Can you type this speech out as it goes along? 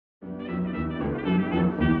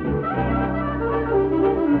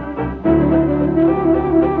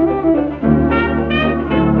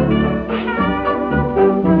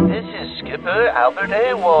Robert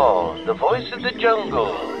A. Wall, the voice of the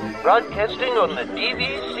jungle, broadcasting on the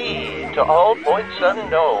DVC to all points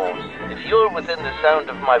unknown. If you're within the sound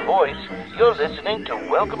of my voice, you're listening to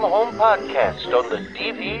Welcome Home Podcast on the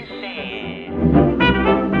DVC.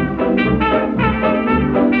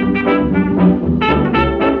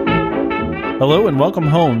 Hello and welcome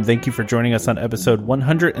home. Thank you for joining us on episode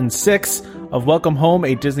 106 of Welcome Home,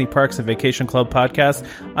 a Disney Parks and Vacation Club podcast.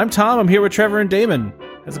 I'm Tom. I'm here with Trevor and Damon.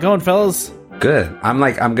 How's it going, fellas? Good. I'm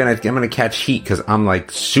gonna catch heat because I'm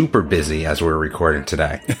like super busy as we're recording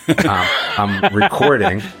today. I'm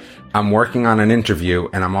recording. I'm working on an interview,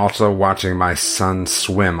 and I'm also watching my son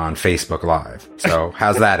swim on Facebook Live. So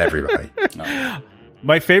how's that, everybody?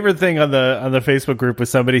 My favorite thing on the Facebook group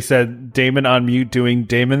was somebody said Damon on mute doing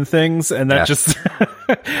Damon things, and that just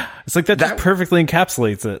it's like that just perfectly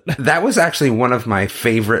encapsulates it. That was actually one of my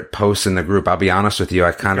favorite posts in the group. I'll be honest with you,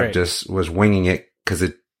 I kind of just was winging it because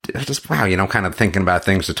it just kind of thinking about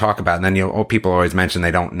things to talk about, and then people always mention they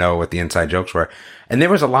don't know what the inside jokes were, and there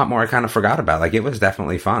was a lot more I kind of forgot about. Like it was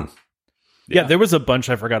definitely fun. Yeah, there was a bunch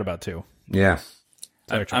I forgot about too. Yeah.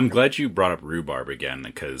 I'm glad you brought up rhubarb again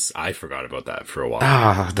because I forgot about that for a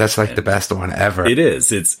while. That's like the best one ever. It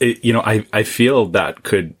is. I feel that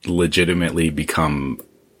could legitimately become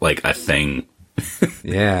like a thing.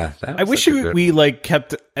 Yeah. I wish we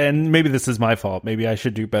kept, and maybe this is my fault. Maybe I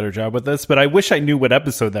should do a better job with this, but I wish I knew what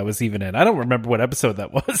episode that was even in. I don't remember what episode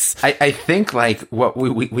that was. I think what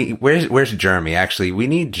where's Jeremy? Actually, we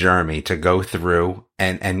need Jeremy to go through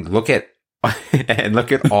and look at and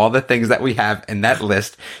look at all the things that we have in that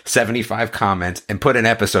list, 75 comments, and put an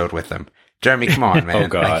episode with them. Jeremy, come on, man. Oh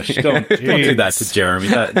gosh, don't do that to Jeremy.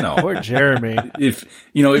 No, poor Jeremy.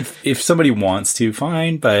 If somebody wants to,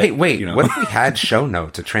 fine. But hey, wait, what if we had show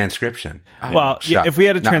notes, a transcription? If we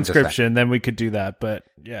had a transcription, then we could do that. But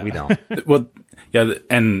yeah, we don't. Well, yeah,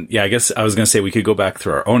 and yeah, I guess I was going to say we could go back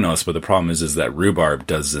through our own notes, but the problem is that rhubarb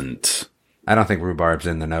doesn't. I don't think rhubarb's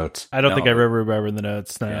in the notes. I don't think I wrote rhubarb in the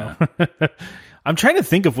notes. No. Yeah. I'm trying to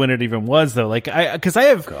think of when it even was, though. Because I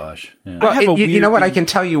have... Gosh. Yeah. Well, you know what? I can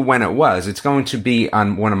tell you when it was. It's going to be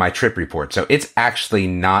on one of my trip reports. So it's actually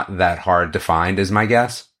not that hard to find, is my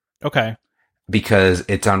guess. Okay. Because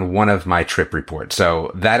it's on one of my trip reports.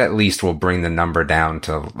 So that at least will bring the number down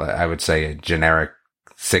to, I would say, a generic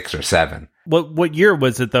 6 or 7. What year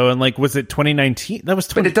was it, though? And was it 2019? That was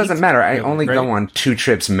 2018. But it doesn't matter. I only go on 2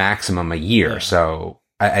 trips maximum a year. Yeah. So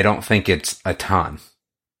I don't think it's a ton.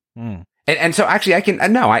 And so actually I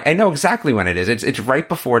know exactly when it is. It's right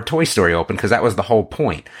before Toy Story opened because that was the whole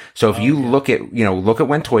point. So if you look at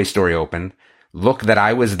when Toy Story opened, look that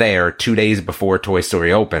I was there 2 days before Toy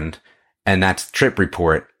Story opened, and that's trip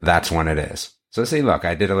report. That's when it is. So see, look,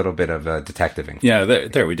 I did a little bit of detectiving. Yeah,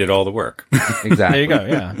 there we did all the work. Exactly. There you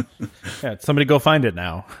go. Yeah. Somebody go find it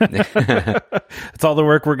now. It's all the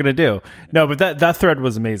work we're gonna do. No, but that thread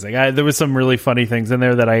was amazing. There was some really funny things in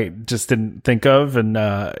there that I just didn't think of, and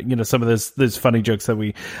some of those funny jokes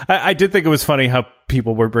that I did think it was funny how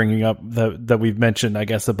people were bringing up that we've mentioned, I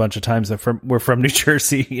guess, a bunch of times that we're from New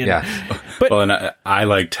Jersey. Yeah. And I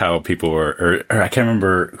liked how people were, or I can't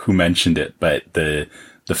remember who mentioned it, but the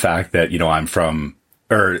fact that, I'm from,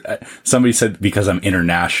 or somebody said because I'm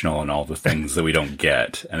international and all the things that we don't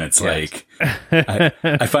get. And it's like,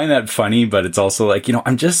 I find that funny, but it's also like,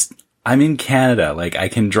 I'm in Canada. Like I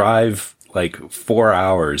can drive 4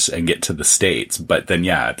 hours and get to the States, but then,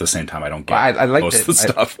 at the same time, I don't get I like most of the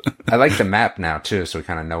stuff. I like the map now too. So we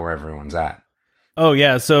kind of know where everyone's at. Oh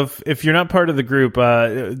yeah, so if you're not part of the group,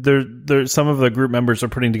 there some of the group members are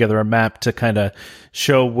putting together a map to kind of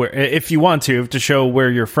show where, if you want to show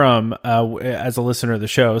where you're from as a listener of the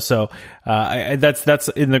show. So that's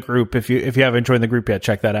in the group. If you haven't joined the group yet,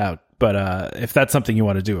 check that out. But if that's something you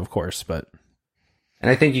want to do, of course. And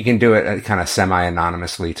I think you can do it kind of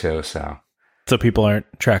semi-anonymously too. So people aren't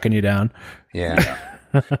tracking you down. Yeah.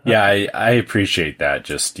 Yeah, I appreciate that.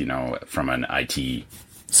 Just from an IT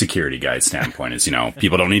security guide standpoint is,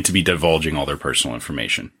 people don't need to be divulging all their personal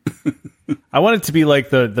information. I want it to be like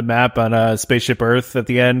the map on Spaceship Earth at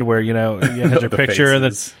the end where, you had your picture and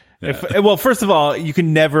then well, first of all, you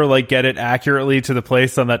can never get it accurately to the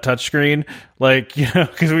place on that touchscreen.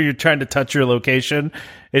 Because when you're trying to touch your location,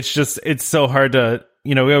 it's so hard to,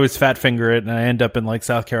 we always fat finger it and I end up in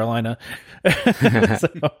South Carolina.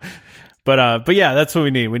 But yeah, that's what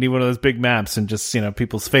we need. We need one of those big maps and just,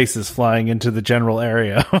 people's faces flying into the general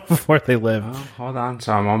area of where they live. Oh, hold on.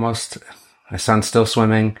 So my son's still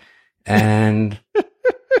swimming and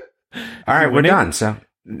all right, we're done. So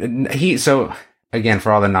again,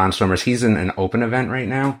 for all the non-swimmers, he's in an open event right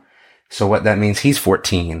now. So what that means, he's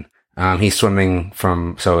 14. He's swimming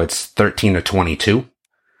so it's 13 to 22.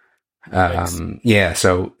 Yeah.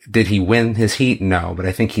 So did he win his heat? No, but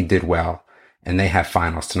I think he did well. And they have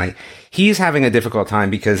finals tonight. He's having a difficult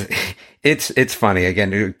time because it's funny.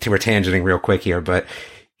 Again, we're tangenting real quick here, but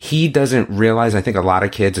he doesn't realize, I think a lot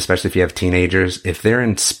of kids, especially if you have teenagers, if they're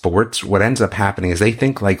in sports, what ends up happening is they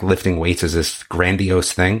think like lifting weights is this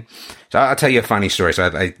grandiose thing. So I'll tell you a funny story.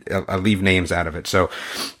 So I'll leave names out of it. So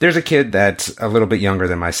there's a kid that's a little bit younger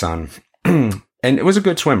than my son and it was a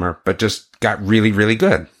good swimmer, but just got really, really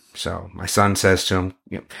good. So my son says to him,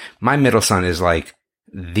 my middle son is like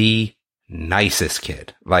the nicest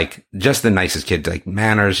kid, like just the nicest kid, like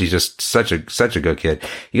manners. He's just such a good kid.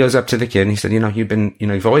 He goes up to the kid and he said,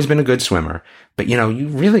 you've always been a good swimmer, but you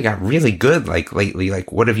really got really good like lately.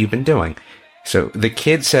 Like, what have you been doing? So the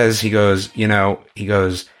kid says, he goes, oh,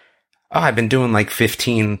 I've been doing like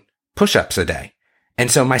 15 push-ups a day. And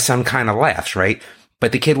so my son kind of laughs, right?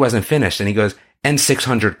 But the kid wasn't finished and he goes, and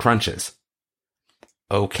 600 crunches.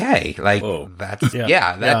 Okay, like that's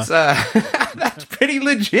that's pretty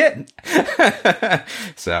legit.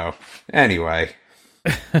 So anyway,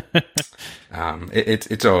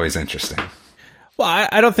 it's always interesting. Well,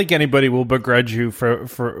 I don't think anybody will begrudge you for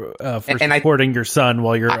supporting your son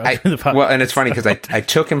while you're doing the podcast. Well, and it's funny because I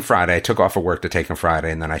took him Friday. I took off of work to take him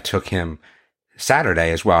Friday, and then I took him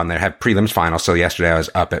Saturday as well. And they have prelims finals. So yesterday I was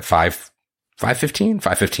up at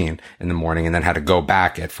 5:15 in the morning, and then had to go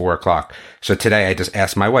back at 4:00. So today I just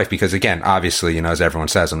asked my wife, because again, obviously, as everyone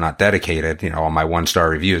says, I'm not dedicated, on my 1-star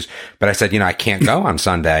reviews, but I said, I can't go on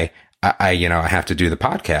Sunday. I have to do the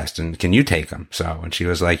podcast, and can you take them? So, and she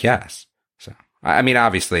was like, yes. So, I mean,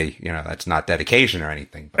 obviously, that's not dedication or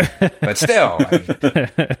anything, but still,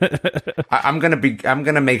 I'm going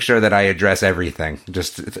to make sure that I address everything,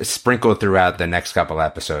 just sprinkled throughout the next couple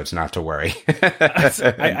episodes, not to worry.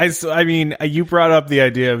 I mean, you brought up the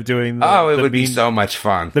idea of doing it would be so much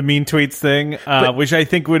fun. The mean tweets thing, which I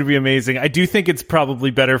think would be amazing. I do think it's probably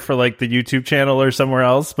better for like the YouTube channel or somewhere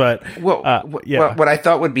else, but what I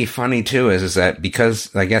thought would be funny too is that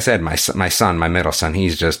because, like I said, my son, my middle son,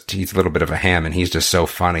 he's a little bit of a ham, and he's just so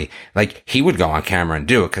funny. Like, he would go on camera and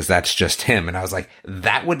do it because that's just him. And I was like,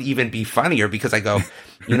 that would even be funnier, because I go,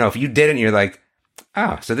 if you didn't, you're like,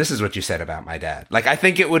 oh, so this is what you said about my dad. Like, I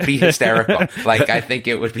think it would be hysterical. Like, I think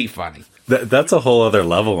it would be funny. That's a whole other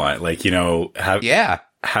level line. Like,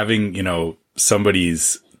 having,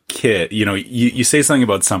 somebody's kid, you say something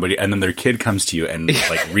about somebody and then their kid comes to you and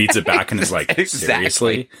like reads it back and is like,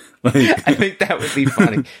 seriously? Like, I think that would be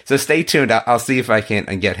funny. So stay tuned. I'll see if I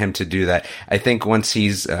can get him to do that. I think once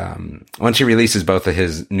he releases both of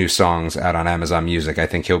his new songs out on Amazon Music, I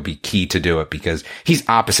think he'll be key to do it, because he's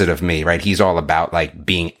opposite of me, right? He's all about like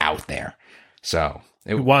being out there. So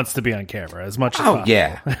he wants to be on camera as much as possible.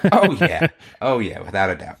 Yeah. Oh yeah, without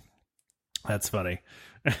a doubt. That's funny.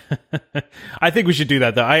 I think we should do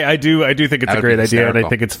that, though. I do think it's a great idea, and I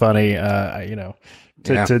think it's funny, to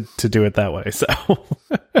do it that way. So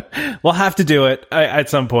we'll have to do it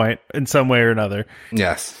at some point, in some way or another.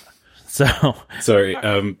 Yes. So sorry.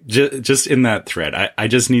 Just in that thread, I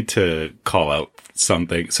just need to call out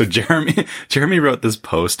something. So Jeremy wrote this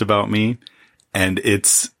post about me, and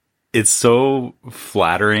it's so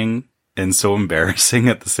flattering and so embarrassing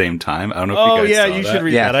at the same time. I don't know if you guys saw you should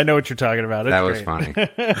read that. I know what you're talking about. It's that was funny.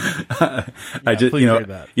 I just,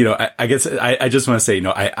 I guess I just want to say,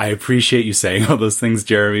 I appreciate you saying all those things,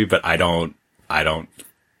 Jeremy, but I don't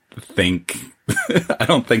think, I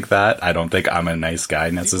don't think that. I don't think I'm a nice guy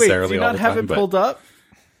necessarily. Wait, do you not have it pulled up?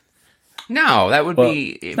 No, that would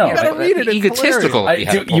be you gotta read it. Egotistical.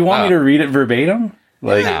 You want me to read it verbatim?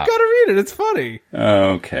 Like, you gotta read it. It's funny.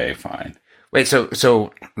 Okay, fine. Wait,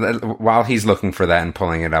 so while he's looking for that and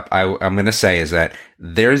pulling it up, I'm going to say is that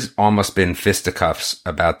there's almost been fisticuffs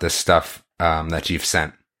about this stuff that you've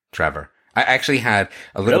sent, Trevor. I actually had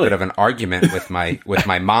a little bit of an argument with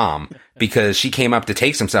my mom, because she came up to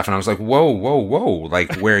take some stuff and I was like, whoa,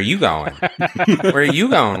 like, where are you going? Where are you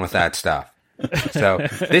going with that stuff? So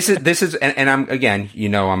this is, and I'm, again,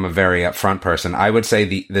 I'm a very upfront person. I would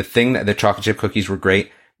say the thing that the chocolate chip cookies were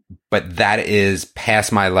great, but that is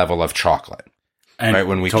past my level of chocolate. And right,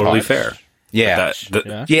 when we totally fair. Yeah.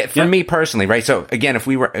 For me personally, right? So again, if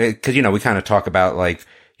we were, cause we kind of talk about like,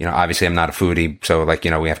 obviously I'm not a foodie. So like,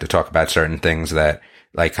 we have to talk about certain things that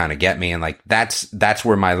like kind of get me. And like, that's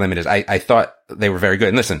where my limit is. I thought they were very good.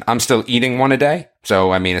 And listen, I'm still eating one a day.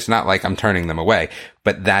 So, I mean, it's not like I'm turning them away,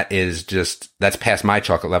 but that's past my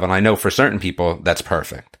chocolate level. And I know for certain people that's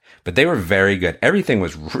perfect. But they were very good. Everything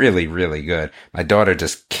was really, really good. My daughter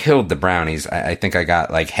just killed the brownies. I think I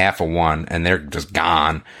got like half of one, and they're just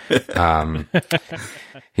gone.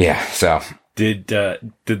 Yeah. So did the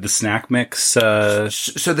snack mix? So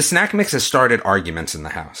the snack mix has started arguments in the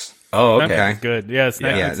house. Oh, Snack okay. Mix is good. Yeah,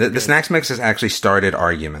 Snack Mix The Snacks Mix has actually started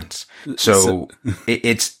arguments. So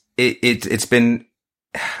it's been,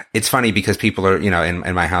 it's funny because people are,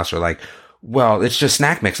 in my house are like, well, it's just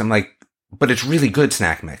Snack Mix. I'm like, but it's really good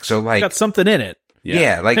Snack Mix. So like, got something in it.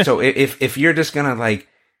 Yeah. Like, so if you're just going to like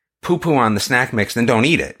poo-poo on the Snack Mix, then don't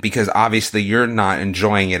eat it, because obviously you're not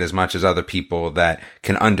enjoying it as much as other people that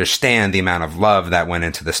can understand the amount of love that went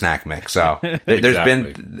into the Snack Mix. So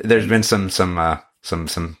there's been some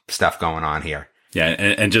stuff going on here. Yeah.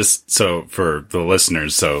 And just so for the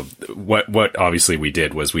listeners, so what obviously we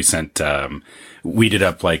did was we sent, we did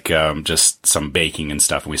up like, just some baking and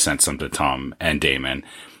stuff. And we sent some to Tom and Damon.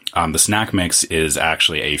 The Snack Mix is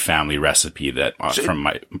actually a family recipe that from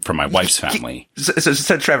my wife's family.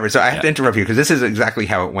 So Trevor, I have to interrupt you because this is exactly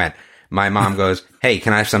how it went. My mom goes, "Hey,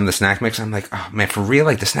 can I have some of the Snack Mix?" I'm like, "Oh man, for real?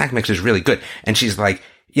 Like the Snack Mix is really good." And she's like,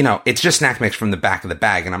 it's just Snack Mix from the back of the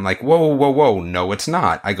bag. And I'm like, whoa, no, it's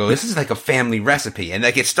not. I go, this is like a family recipe. And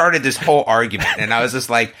like it started this whole argument. And I was just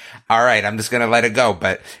like, all right, I'm just going to let it go.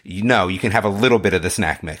 But you can have a little bit of the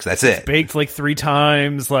Snack Mix. That's it. It's baked like 3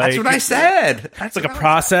 times. Like, that's what I said. It's like a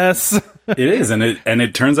process. It is. And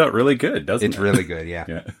it turns out really good, doesn't it? It's really good.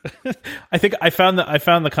 Yeah. I think I found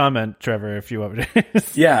the comment, Trevor, if you want me to.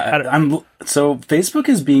 Yeah. So Facebook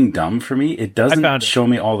is being dumb for me. It doesn't show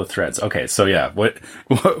me all the threads. Okay. So yeah, what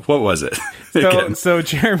was it? So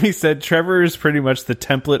Jeremy said, Trevor is pretty much the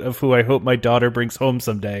template of who I hope my daughter brings home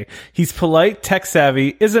someday. He's polite, tech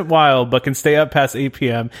savvy, isn't wild, but can stay up past 8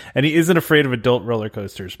 p.m. and he isn't afraid of adult roller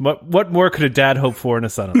coasters. What more could a dad hope for in a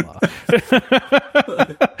son-in-law?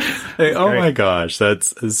 Hey, oh my gosh,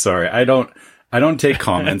 that's sorry. I don't take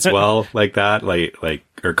comments well like that, like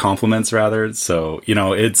or compliments rather. So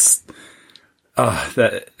it's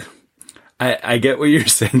that I get what you're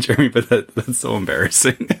saying, Jeremy, but that's so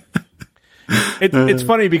embarrassing. It's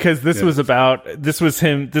funny because this was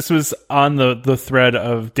on the thread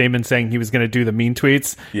of Damon saying he was going to do the mean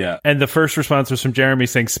tweets. Yeah. And the first response was from Jeremy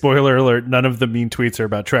saying, spoiler alert, none of the mean tweets are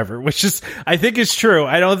about Trevor, which is, I think is true.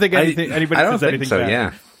 I don't think anybody says anything bad.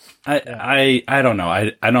 Yeah. I don't know.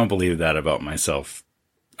 I don't believe that about myself.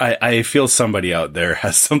 I feel somebody out there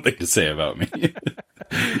has something to say about me.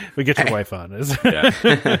 We get your wife on. Yeah.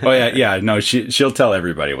 Oh yeah. No, she'll tell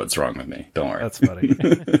everybody what's wrong with me. Don't worry. That's funny.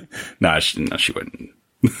 No, she wouldn't.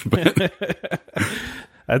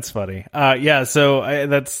 That's funny. Yeah. So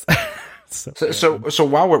that's. So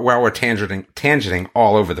while we're tangenting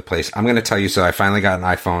all over the place, I'm going to tell you. So I finally got an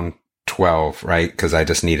iPhone 12, right? Because I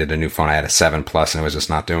just needed a new phone. I had a 7 Plus and it was just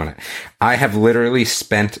not doing it. I have literally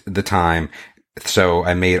spent the time. So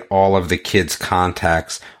I made all of the kids'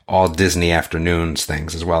 contacts all Disney afternoons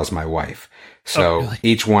things, as well as my wife. So really?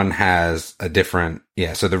 Each one has a different,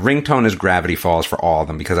 so the ringtone is Gravity Falls for all of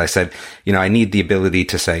them, because I said, I need the ability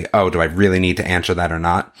to say, oh, do I really need to answer that or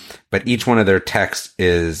not? But each one of their texts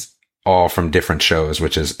is all from different shows,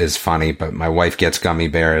 which is funny. But my wife gets Gummy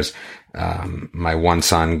Bears. My one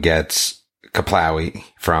son gets Kaplawi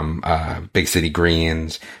from Big City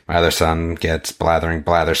Greens. My other son gets Blathering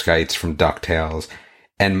Blatherskites from DuckTales.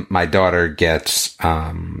 And my daughter gets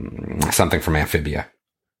something from Amphibia.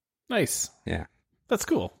 Nice. Yeah. That's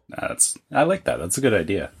cool. I like that. That's a good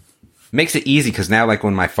idea. Makes it easy because now, like,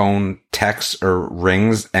 when my phone texts or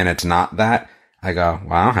rings and it's not that, I go,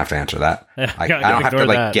 well, I don't have to answer that. I don't have to,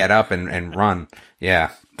 like, get up and run.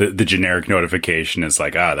 Yeah. The generic notification is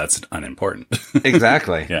like, that's unimportant.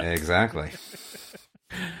 Exactly. Yeah. Exactly.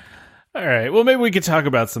 All right. Well, maybe we could talk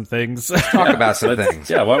about some things. Talk about some things.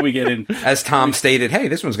 Yeah. Why don't we get in? As Tom stated, hey,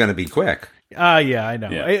 this one's going to be quick. Yeah, I know.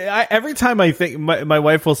 Yeah. Every time I think, my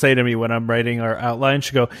wife will say to me when I'm writing our outline,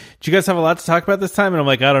 she'll go, do you guys have a lot to talk about this time? And I'm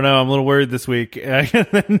like, I don't know. I'm a little worried this week.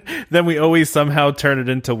 And then we always somehow turn it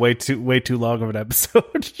into way too long of an episode,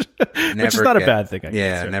 which is not a bad thing. I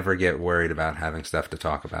guess. Never get worried about having stuff to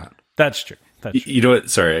talk about. That's true. You know what?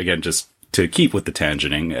 Sorry, again, just to keep with the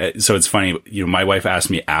tangenting. So it's funny, my wife asked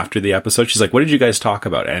me after the episode, she's like, what did you guys talk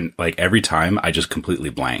about? And like every time I just completely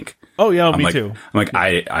blank. Oh yeah, me too. I'm like,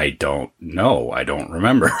 I don't know. I don't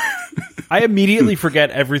remember. I immediately forget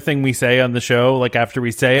everything we say on the show, like after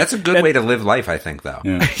we say it. That's a good way to live life, I think, though.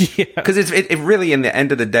 Because it really, in the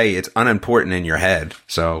end of the day, it's unimportant in your head.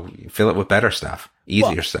 So you fill it with better stuff.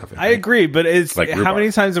 Easier stuff. I agree, but it's like how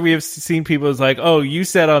many times have we have seen people is like, oh, you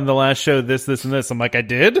said on the last show this, and this. I'm like, I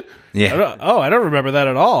did? Yeah. I don't remember that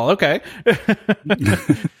at all. Okay.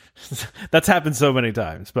 That's happened so many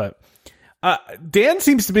times. But Dan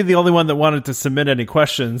seems to be the only one that wanted to submit any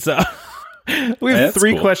questions. We have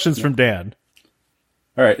 3 questions from Dan.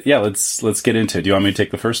 All right. Yeah, let's get into it. Do you want me to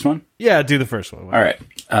take the first one? Yeah, do the first one. All right.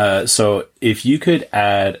 So if you could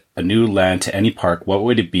add a new land to any park, what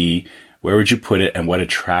would it be? where would you put it, and what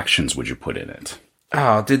attractions would you put in it?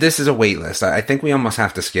 Oh, dude, this is a wait list. I think we almost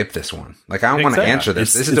have to skip this one. Like, I don't want to answer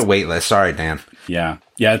this. This is a wait list. Sorry, Dan. Yeah.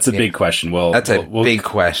 Yeah, it's a big question. That's a big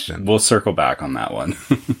question. We'll circle back on that one.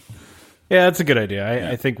 Yeah, that's a good idea.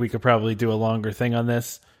 I think we could probably do a longer thing on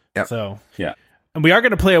this. Yep. So, yeah. And we are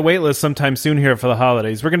going to play a wait list sometime soon here for the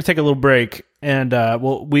holidays. We're going to take a little break, and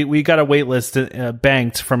we got a wait list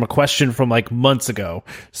banked from a question from like months ago.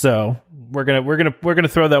 So we're gonna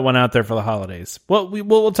throw that one out there for the holidays. Well,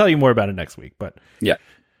 we'll tell you more about it next week. But yeah.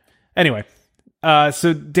 Anyway,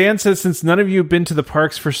 so Dan says, since none of you have been to the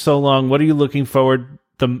parks for so long, what are you looking forward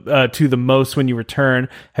to the most when you return?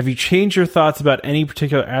 Have you changed your thoughts about any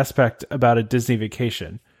particular aspect about a Disney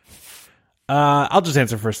vacation? I'll just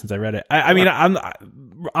answer first since I read it. I mean, I'm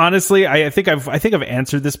honestly, I think I've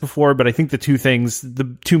answered this before, but I think the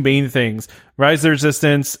two main things, Rise of the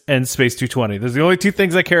Resistance and Space 220. Those are the only two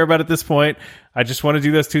things I care about at this point. I just want to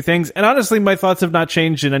do those two things. And honestly, my thoughts have not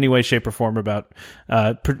changed in any way, shape, or form about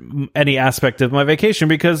any aspect of my vacation,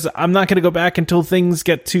 because I'm not going to go back until things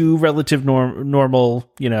get to relative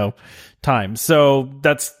normal, time. So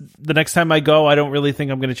that's the next time I go. I don't really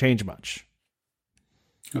think I'm going to change much.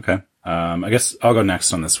 Okay. I guess I'll go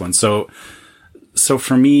next on this one. So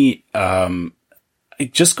for me,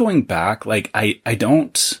 just going back, like I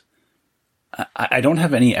don't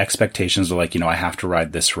have any expectations of like, I have to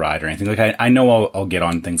ride this ride or anything. Like I know I'll get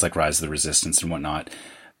on things like Rise of the Resistance and whatnot,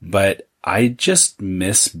 but I just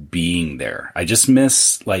miss being there. I just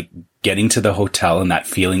miss like getting to the hotel and that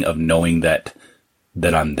feeling of knowing that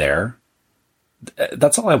I'm there.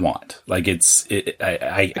 That's all I want. Like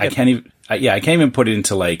I can't even. I can't even put it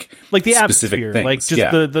into like the specific atmosphere, things. like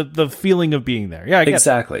just the feeling of being there. Yeah,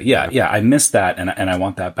 exactly. Yeah. I miss that, and I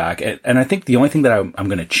want that back. And I think the only thing that I'm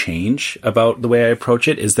going to change about the way I approach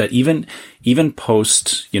it is that even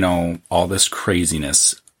post all this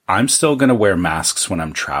craziness, I'm still going to wear masks when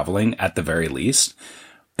I'm traveling at the very least.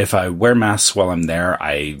 If I wear masks while I'm there,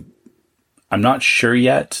 I'm not sure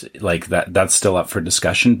yet. Like that's still up for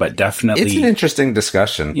discussion, but definitely it's an interesting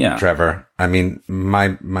discussion. Yeah. Trevor. I mean,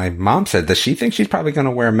 my mom said that she thinks she's probably going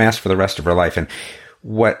to wear a mask for the rest of her life. And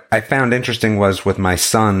what I found interesting was with my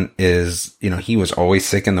son is, he was always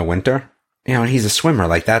sick in the winter. And he's a swimmer.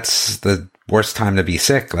 Like that's the worst time to be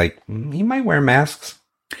sick. Like he might wear masks.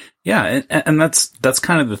 Yeah. And that's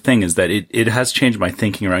kind of the thing, is that it has changed my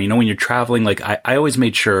thinking around, when you're traveling, like I always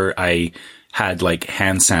made sure I had like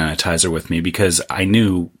hand sanitizer with me, because I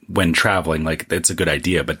knew when traveling, like it's a good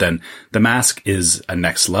idea. But then the mask is a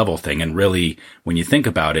next level thing. And really, when you think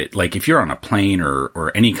about it, like if you're on a plane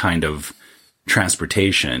or any kind of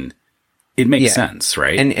transportation, it makes sense,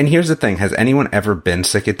 right? And here's the thing. Has anyone ever been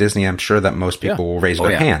sick at Disney? I'm sure that most people will raise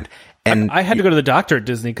their hand. And I had to go to the doctor at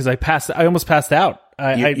Disney because I almost passed out.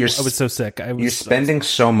 I was so sick. You're spending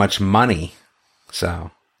so much money.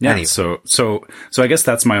 So yeah. Anyway. So I guess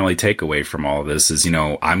that's my only takeaway from all of this is,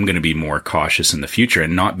 I'm going to be more cautious in the future,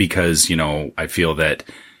 and not because, I feel that,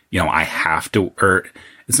 I have to, or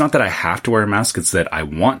it's not that I have to wear a mask. It's that I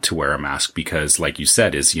want to wear a mask because, like you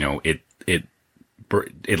said, is, it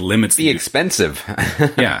limits the expensive.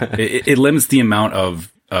 Yeah. It limits the amount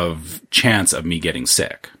of chance of me getting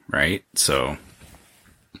sick. Right. So.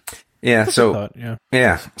 Yeah. So,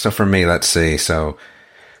 yeah. So for me, let's see. So,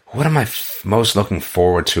 what am I most looking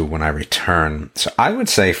forward to when I return? So I would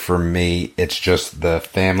say for me, it's just the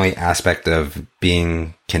family aspect of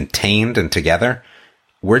being contained and together.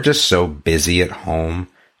 We're just so busy at home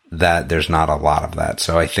that there's not a lot of that.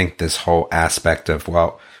 So I think this whole aspect of,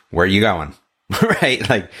 well, where are you going? Right?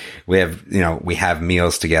 Like we have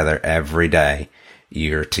meals together every day.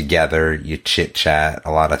 You're together, you chit chat,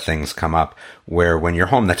 a lot of things come up where when you're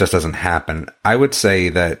home, that just doesn't happen. I would say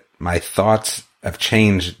that my thoughts have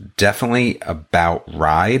changed definitely about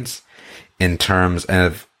rides in terms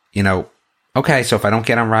of, okay, so if I don't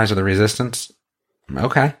get on Rise of the Resistance,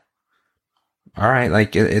 okay. All right.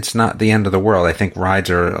 Like it's not the end of the world. I think rides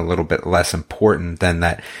are a little bit less important than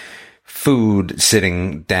that food,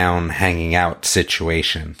 sitting down, hanging out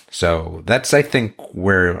situation. So that's, I think,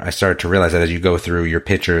 where I started to realize that as you go through your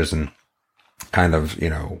pictures and kind of,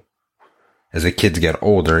 as the kids get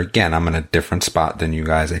older, again, I'm in a different spot than you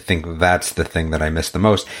guys. I think that's the thing that I miss the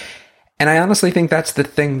most. And I honestly think that's the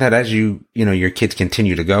thing that as your kids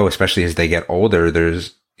continue to go, especially as they get older,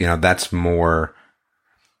 there's, that's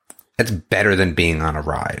better than being on a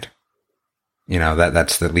ride.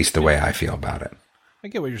 That's at least the way I feel about it. I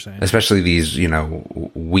get what you're saying. Especially these,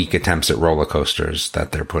 weak attempts at roller coasters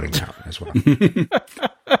that they're putting out as well.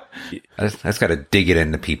 That's got to dig it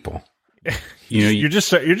into people. You're just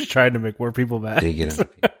trying to make more people mad. Dig it into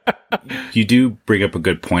people. You do bring up a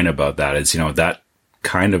good point about that. Is that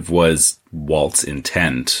kind of was Walt's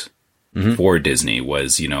intent for Disney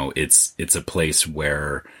was, it's a place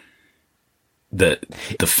where the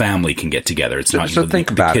family can get together. It's not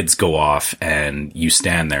the kids go off and you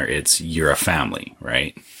stand there. You're a family,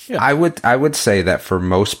 right? Yeah. I would say that for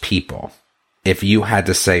most people, if you had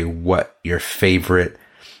to say what your favorite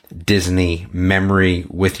Disney memory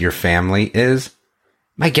with your family is,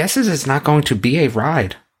 my guess is it's not going to be a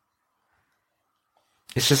ride.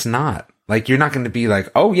 It's just not. Like, you're not going to be like,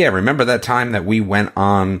 oh yeah, remember that time that we went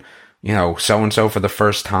on, so-and-so for the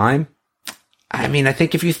first time? I mean, I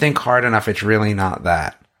think if you think hard enough, it's really not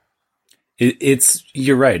that.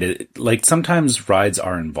 You're right. Like, sometimes rides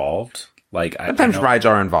are involved. Like, sometimes rides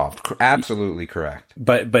are involved. Absolutely correct.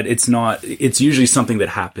 But it's not, it's usually something that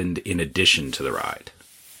happened in addition to the ride.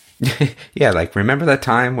 Yeah, like, remember that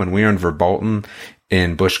time when we were in Verbolten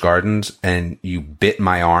in Busch Gardens and you bit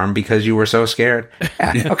my arm because you were so scared?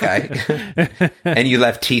 Yeah, okay. And you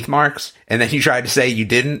left teeth marks, and then you tried to say you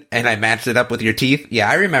didn't, and I matched it up with your teeth? Yeah,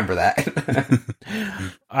 I remember that.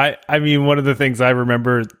 I mean, one of the things I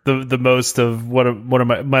remember the most of one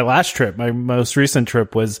of my last trip, my most recent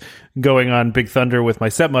trip, was going on Big Thunder with my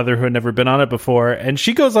stepmother, who had never been on it before, and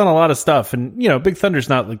she goes on a lot of stuff, and Big Thunder's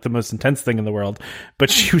not like the most intense thing in the world, but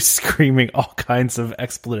she was screaming all kinds of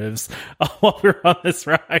expletives while we were on this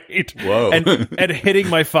ride. Whoa. and hitting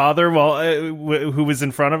my father while who was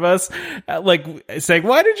in front of us, like saying,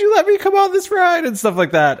 "Why did you let me come on this ride?" and stuff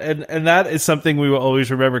like that. And that is something we will always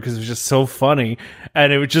remember because it was just so funny,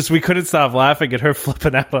 and it was just, we couldn't stop laughing at her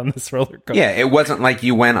flipping out on this roller coaster. Yeah, it wasn't like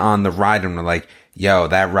you went on the ride and were like, yo,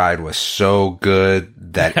 that ride was so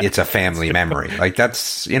good that it's a family memory. Like,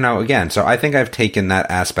 that's, again, so I think I've taken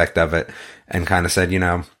that aspect of it and kind of said,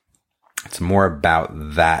 it's more about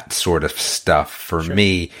that sort of stuff for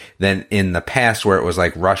me than in the past where it was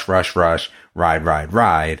like rush, rush, rush, ride, ride,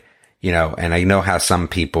 ride, and I know how some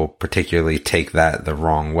people particularly take that the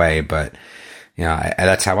wrong way, but,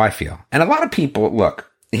 that's how I feel. And a lot of people, look,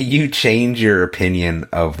 you change your opinion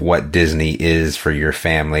of what Disney is for your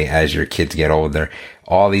family as your kids get older.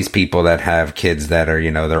 All these people that have kids that are,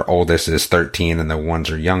 their oldest is 13 and the ones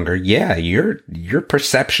are younger. Yeah, your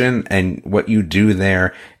perception and what you do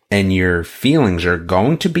there and your feelings are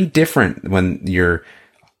going to be different when your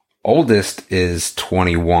oldest is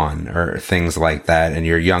 21 or things like that and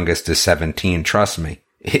your youngest is 17. Trust me,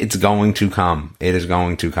 it's going to come. It is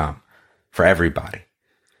going to come for everybody.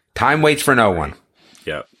 Time waits for no one.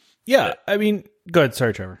 Yeah. I mean, go ahead.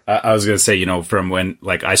 Sorry, Trevor. I was going to say, from when,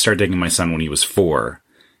 like, I started taking my son when he was 4,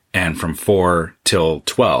 and from 4 till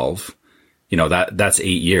 12, that's 8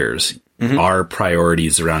 years. Mm-hmm. Our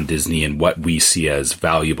priorities around Disney and what we see as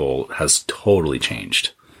valuable has totally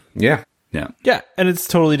changed. Yeah. Yeah. Yeah. And it's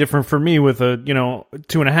totally different for me with a,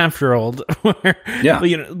 2.5-year-old.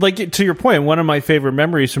 Like, to your point, one of my favorite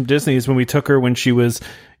memories from Disney is when we took her when she was,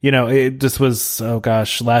 this was,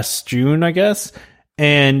 last June, I guess.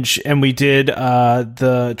 And we did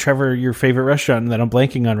the Trevor, your favorite restaurant that I'm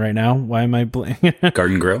blanking on right now. Why am I blanking?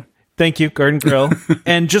 Garden Grill. Thank you, Garden Grill.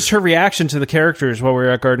 And just her reaction to the characters while we were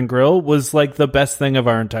at Garden Grill was like the best thing of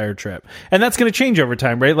our entire trip. And that's going to change over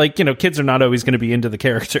time, right? Like, kids are not always going to be into the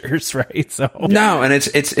characters, right? So no, and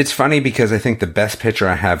it's funny because I think the best picture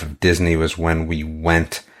I have of Disney was when we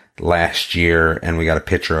went last year and we got a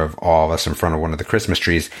picture of all of us in front of one of the Christmas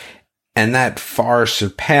trees, and that far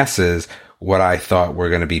surpasses what I thought were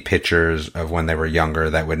going to be pictures of when they were younger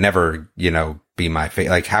that would never, be my favorite.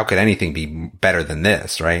 Like, how could anything be better than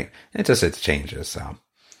this, right? It changes, so.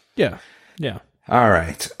 Yeah. All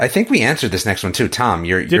right. I think we answered this next one too, Tom.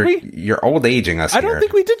 You're old aging us. I don't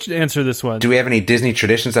think we did answer this one. Do we have any Disney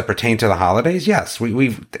traditions that pertain to the holidays? Yes,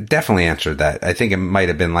 we've definitely answered that. I think it might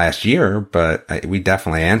have been last year, but we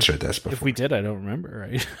definitely answered this before. If we did, I don't remember,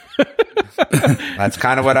 right? That's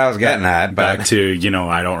kind of what I was getting at. But back to,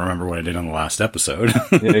 I don't remember what I did on the last episode.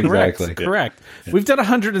 Exactly. Correct. Yeah. We've done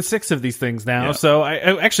 106 of these things now, so I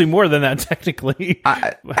actually more than that technically. All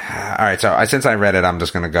right, so since I read it, I'm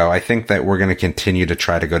just going to go. I think that we're going to continue to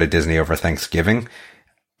try to go to Disney over Thanksgiving,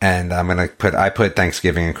 and I'm going to I put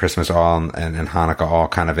Thanksgiving and Christmas all and Hanukkah all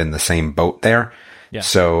kind of in the same boat there. Yeah.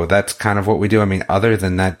 So that's kind of what we do. I mean, other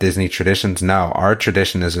than that, Disney traditions, no. Our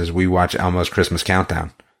tradition is we watch Elmo's Christmas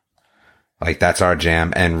Countdown. Like, that's our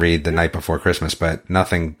jam, and read the night before Christmas, but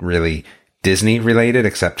nothing really Disney related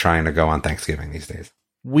except trying to go on Thanksgiving these days.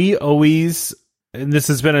 We always, and this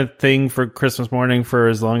has been a thing for Christmas morning for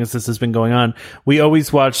as long as this has been going on, we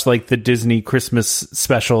always watch like the Disney Christmas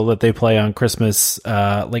special that they play on Christmas.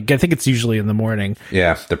 I think it's usually in the morning.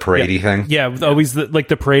 Yeah, the parade-y thing. Yeah, always like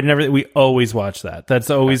the parade and everything. We always watch that. That's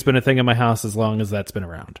always been a thing in my house as long as that's been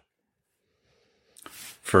around.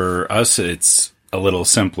 For us, it's a little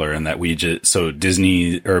simpler in that so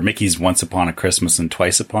Disney or Mickey's Once Upon a Christmas and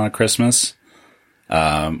Twice Upon a Christmas.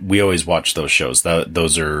 We always watch those shows.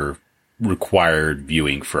 Those are required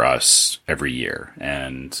viewing for us every year.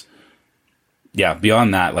 And yeah,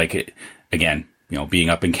 beyond that, like again, being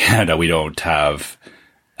up in Canada, we don't have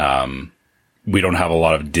a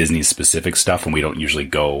lot of Disney specific stuff, and we don't usually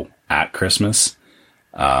go at Christmas.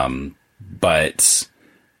 But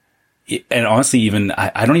honestly, even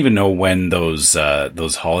I don't even know when those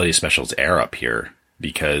holiday specials air up here,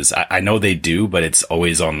 because I know they do, but it's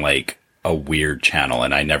always on like a weird channel,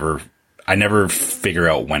 and I never figure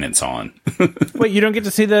out when it's on. Wait, you don't get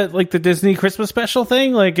to see the Disney Christmas special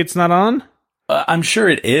thing? Like, it's not on? I'm sure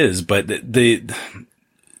it is, but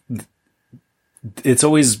it's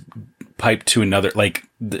always piped to another, like,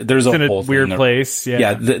 there's a whole weird place.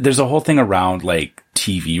 Yeah. There's a whole thing around like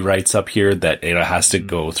TV rights up here that it has to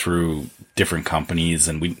go through different companies,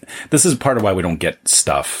 and this is part of why we don't get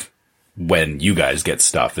stuff when you guys get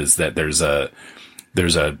stuff, is that there's a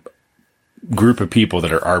group of people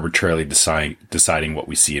that are arbitrarily deciding what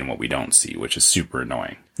we see and what we don't see, which is super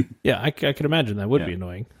annoying. Yeah, I could imagine that would be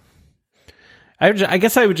annoying. I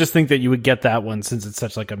guess I would just think that you would get that one since it's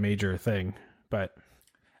such like a major thing, but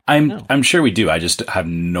I'm sure we do. I just have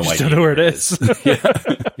no idea. Don't know where it is.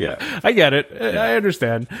 Yeah. I get it. Yeah. I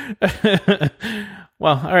understand.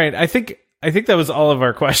 Well, all right. I think that was all of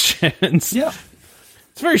our questions. Yeah.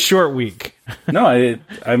 It's a very short week. No,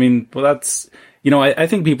 I mean, well, that's, I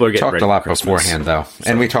think people are getting talked ready a lot for Christmas, beforehand, though,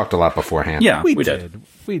 and we talked a lot beforehand. Yeah, we did.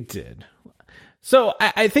 We did. So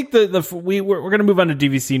I think we're going to move on to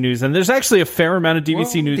DVC news, and there's actually a fair amount of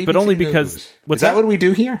DVC news, but only because is that what we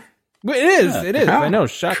do here? It is. It is. I know.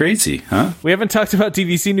 Shocking. Crazy, huh? We haven't talked about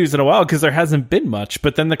DVC news in a while because there hasn't been much.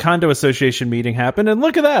 But then the condo association meeting happened, and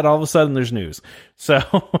look at that! All of a sudden, there's news. So,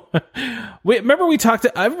 remember we talked.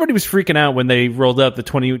 Everybody was freaking out when they rolled out the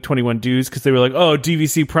 2021 dues because they were like, "Oh,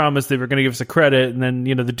 DVC promised they were going to give us a credit," and then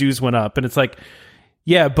the dues went up, and it's like,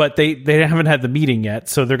 yeah, but they haven't had the meeting yet,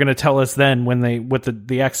 so they're going to tell us then what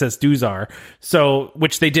the excess dues are. So,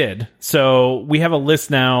 which they did. So we have a list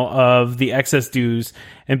now of the excess dues,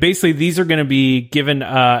 and basically these are going to be given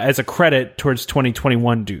as a credit towards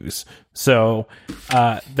 2021 dues. So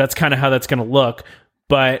that's kind of how that's going to look.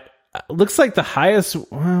 But it looks like the highest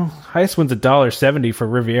one's $1.70 for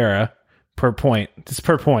Riviera per point. Just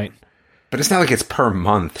per point. But it's not like it's per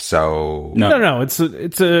month, so no. It's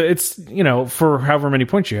for however many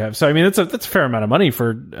points you have. So I mean, that's a fair amount of money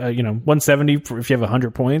for 170 if you have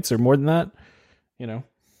 100 points or more than that.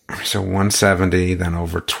 So 170, then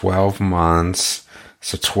over 12 months,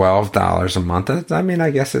 so $12 a month. I mean, I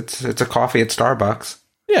guess it's a coffee at Starbucks.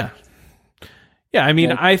 Yeah. I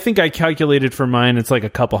mean, I think I calculated for mine. It's like a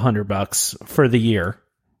couple $100 for the year.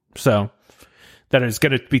 So. That is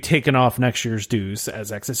going to be taken off next year's dues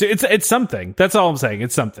as excess. It's something. That's all I'm saying.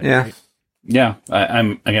 It's something. Yeah. Right? Yeah.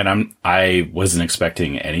 I wasn't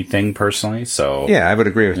expecting anything personally. So yeah, I would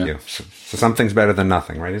agree with you. So something's better than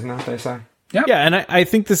nothing, right? Isn't that what they say? Yeah. Yeah. And I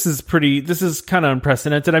think this is kind of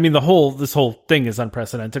unprecedented. I mean, this whole thing is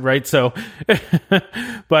unprecedented, right? So,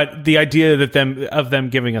 but the idea of them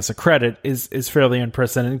giving us a credit is fairly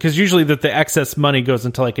unprecedented, because usually that the excess money goes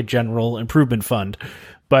into like a general improvement fund.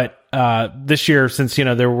 But this year, since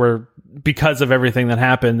because of everything that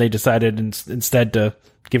happened, they decided instead to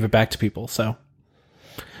give it back to people. So,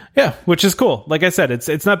 yeah, which is cool. Like I said,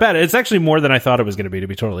 it's not bad. It's actually more than I thought it was going to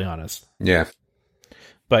be totally honest. Yeah.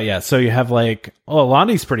 But yeah, so you have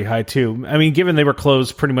Lonnie's pretty high too. I mean, given they were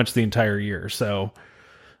closed pretty much the entire year, so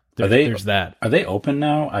there's that. Are they open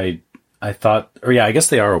now? I thought, I guess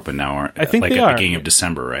they are open now. Aren't I think like they at are. The beginning of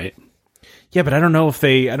December, right? Yeah, but I don't know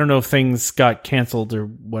if things got canceled or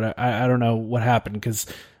what. I don't know what happened because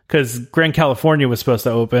Grand California was supposed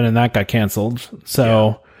to open and that got canceled.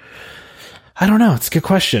 So I don't know. It's a good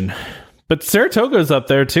question. But Saratoga's up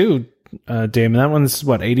there too, Damon. That one's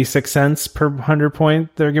 86 cents per 100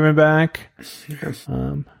 point they're giving back.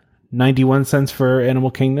 91 cents for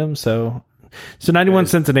Animal Kingdom. So 91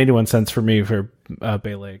 cents and 81 cents for me for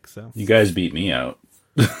Bay Lake. So you guys beat me out.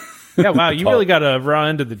 Yeah, wow, you really got a raw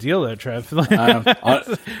end of the deal there, Trev.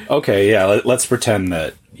 Okay, yeah, let's pretend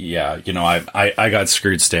that, I got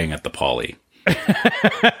screwed staying at the Poly.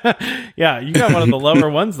 Yeah, you got one of the lower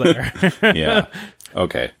ones there. Yeah,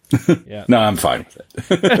 okay. Yeah. No, I'm fine with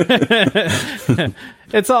it.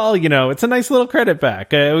 It's all, it's a nice little credit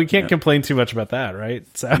back. We can't complain too much about that, right?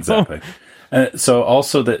 So. Exactly. So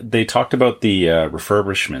also they talked about the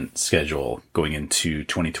refurbishment schedule going into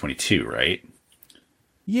 2022, right?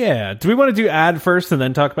 Yeah. Do we want to do ad first and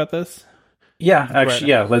then talk about this? Yeah,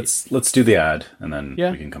 actually, let's do the ad and then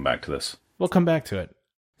we can come back to this. We'll come back to it.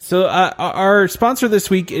 So our sponsor this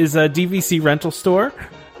week is a DVC rental store.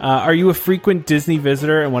 Are you a frequent Disney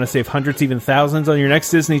visitor and want to save hundreds, even thousands on your next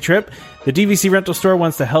Disney trip? The DVC Rental Store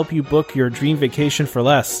wants to help you book your dream vacation for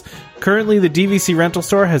less. Currently, the DVC Rental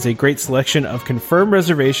Store has a great selection of confirmed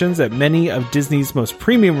reservations at many of Disney's most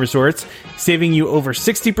premium resorts, saving you over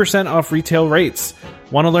 60% off retail rates.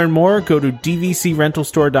 Want to learn more? Go to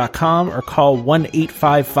dvcrentalstore.com or call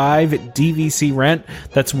 1-855-DVC-RENT.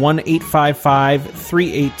 That's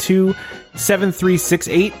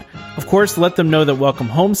 1-855-382-7368. Of course, let them know that Welcome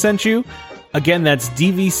Home sent you. Again, that's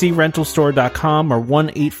dvcrentalstore.com or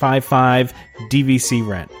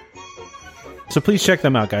 1-855-DVC-RENT. So please check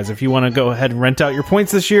them out, guys. If you want to go ahead and rent out your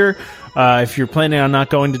points this year, if you're planning on not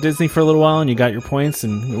going to Disney for a little while and you got your points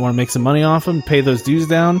and you want to make some money off them, pay those dues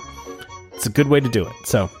down, it's a good way to do it.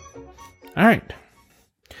 So, all right.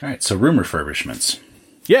 So room refurbishments.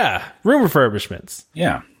 Yeah, room refurbishments.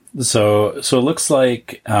 Yeah. So it looks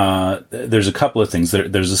like there's a couple of things.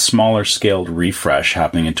 There's a smaller scaled refresh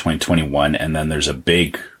happening in 2021, and then there's a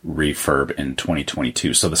big refurb in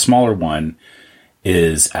 2022. So the smaller one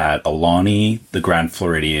is at Alani, the Grand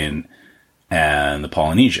Floridian, and the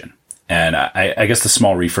Polynesian. And I guess the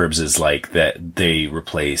small refurbs is like that they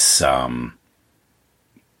replace, or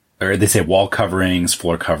they say wall coverings,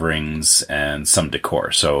 floor coverings, and some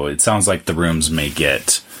decor. So it sounds like the rooms may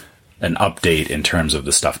get an update in terms of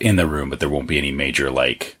the stuff in the room, but there won't be any major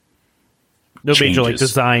changes.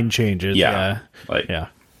 Design changes. Yeah. Like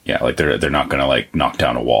they're not going to knock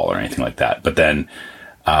down a wall or anything like that. But then,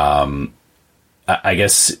 I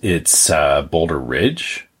guess it's Boulder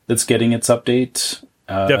Ridge that's getting its update.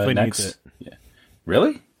 Definitely next. needs it. Yeah.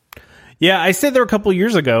 Really? Yeah, I stayed there a couple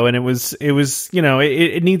years ago, and it was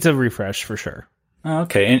it needs a refresh for sure.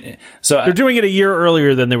 Okay, and so they're doing it a year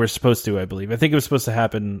earlier than they were supposed to, I believe. I think it was supposed to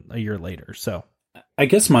happen a year later. So, I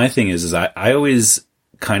guess my thing is I always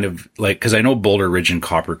kind of because I know Boulder Ridge and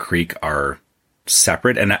Copper Creek are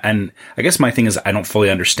separate, and I guess my thing is I don't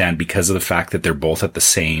fully understand because of the fact that they're both at the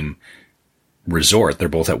same resort. They're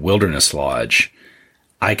both at Wilderness Lodge.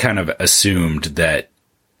 I kind of assumed that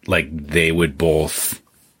they would both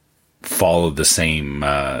follow the same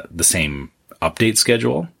update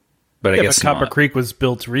schedule. But I guess Copper Creek was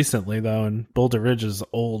built recently, though, and Boulder Ridge is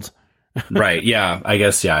old. Right, yeah. I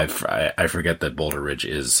guess, yeah, I forget that Boulder Ridge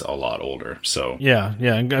is a lot older, so... Yeah.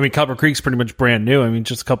 I mean, Copper Creek's pretty much brand new. I mean,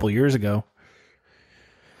 just a couple of years ago.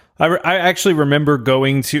 I actually remember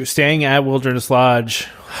staying at Wilderness Lodge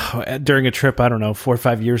during a trip, I don't know, 4 or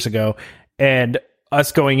 5 years ago, and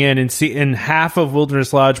us going in and in half of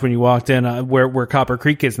Wilderness Lodge when you walked in, where Copper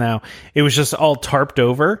Creek is now, it was just all tarped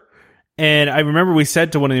over. And I remember we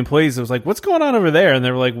said to one of the employees, it was like, what's going on over there? And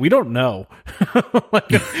they were like, we don't know.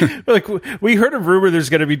 We heard a rumor there's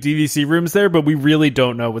going to be DVC rooms there, but we really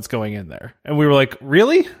don't know what's going in there. And we were like,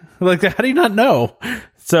 really? How do you not know?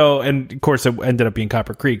 So, and of course it ended up being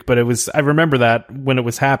Copper Creek, but I remember that when it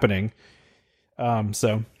was happening.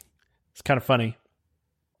 So it's kind of funny,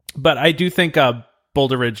 but I do think,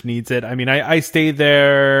 Boulder Ridge needs it. I mean, I stayed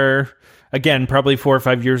there again, probably 4 or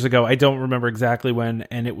 5 years ago. I don't remember exactly when,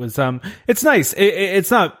 and it was it's nice. It's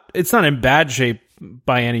not in bad shape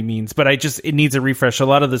by any means, but it needs a refresh. A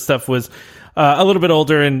lot of the stuff was a little bit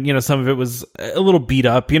older, and some of it was a little beat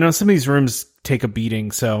up. Some of these rooms take a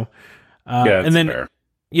beating. So and then fair.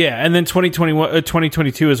 And then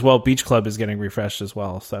 2022 as well. Beach Club is getting refreshed as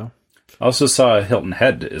well. So I also saw Hilton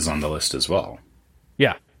Head is on the list as well.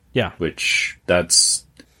 Yeah, which that's.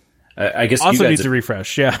 I guess also needs a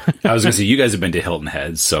refresh. Yeah, I was going to say you guys have been to Hilton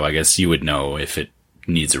Head, so I guess you would know if it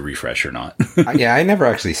needs a refresh or not. Yeah, I never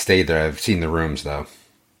actually stayed there. I've seen the rooms though.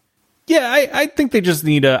 Yeah, I think they just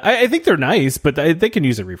need I think they're nice, but they can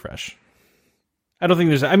use a refresh. I don't think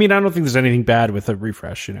there's anything bad with a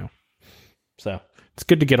refresh. So it's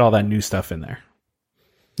good to get all that new stuff in there.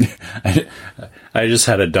 I just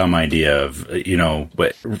had a dumb idea of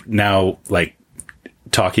but now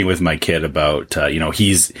talking with my kid about,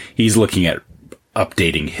 he's looking at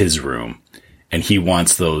updating his room, and he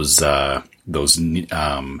wants those LED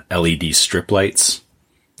strip lights.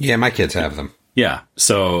 Yeah, my kids have them. Yeah.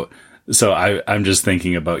 So I'm just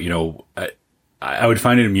thinking about, I would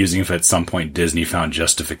find it amusing if at some point Disney found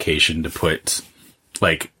justification to put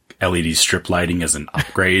LED strip lighting as an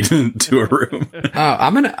upgrade to a room.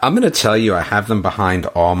 I'm going to tell you, I have them behind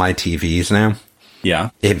all my TVs now. Yeah.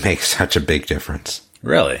 It makes such a big difference.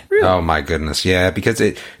 Really? Oh my goodness. Yeah. Because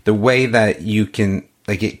the way that you can,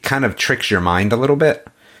 it kind of tricks your mind a little bit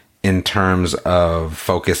in terms of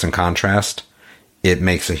focus and contrast. It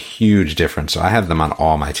makes a huge difference. So I have them on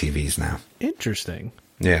all my TVs now. Interesting.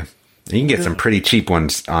 Yeah. You can get some pretty cheap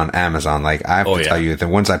ones on Amazon. I have to tell you, the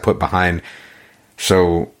ones I put behind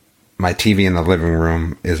So my TV in the living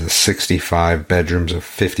room is a 65, bedrooms of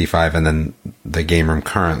 55, and then the game room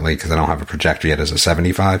currently, because I don't have a projector yet, is a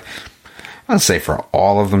 75. I'd say for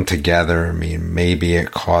all of them together, I mean, maybe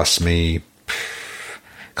it cost me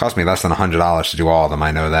less than $100 to do all of them.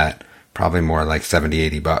 I know that. Probably more like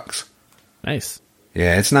 $70-$80. Nice.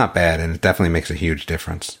 Yeah, it's not bad, and it definitely makes a huge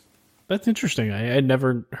difference. That's interesting. I had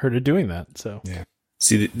never heard of doing that. So yeah.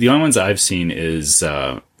 See, the only ones I've seen is,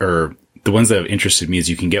 or the ones that have interested me is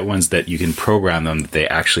you can get ones that you can program them that they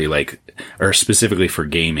actually like, or specifically for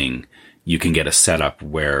gaming, you can get a setup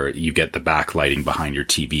where you get the backlighting behind your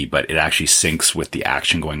TV, but it actually syncs with the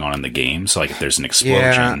action going on in the game. So like if there's an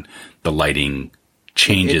explosion, the lighting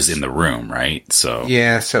changes in the room, right? So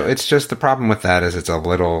yeah, so it's just the problem with that is it's a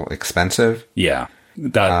little expensive. Yeah,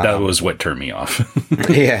 that was what turned me off.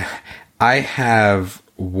 Yeah, I have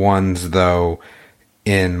ones though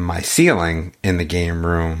in my ceiling in the game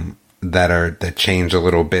room that change a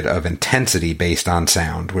little bit of intensity based on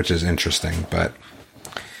sound, which is interesting. But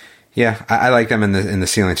yeah, I like them in the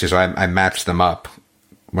ceiling too. So I match them up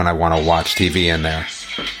when I want to watch TV in there.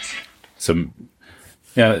 So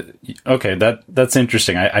yeah, okay, that's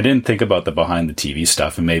interesting. I didn't think about the behind the TV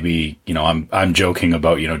stuff, and maybe I'm joking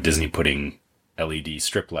about Disney putting LED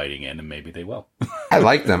strip lighting in, and maybe they will. I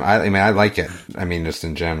like them. I mean, I like it. I mean, just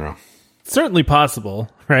in general. Certainly possible,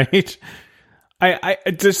 right? I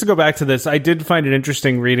just to go back to this, I did find it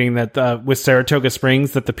interesting reading that with Saratoga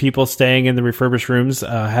Springs that the people staying in the refurbished rooms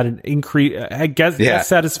had an increase. I guess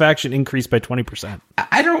satisfaction increased by 20%.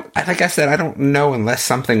 Like I said, I don't know unless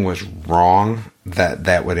something was wrong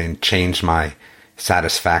that would change my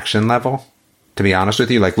satisfaction level. To be honest with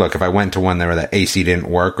you, like, look, if I went to one where the AC didn't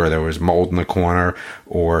work or there was mold in the corner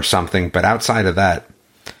or something, but outside of that,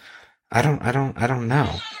 I don't know.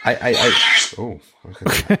 That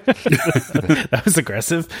was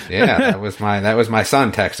aggressive. Yeah, that was my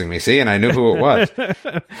son texting me. See, and I knew who it was.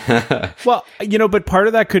 Well, but part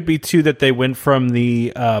of that could be too that they went from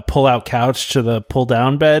the pull-out couch to the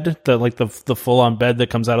pull-down bed, the full-on bed that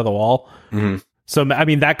comes out of the wall. Mm-hmm. So I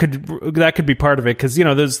mean that could be part of it because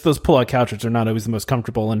those pull-out couches are not always the most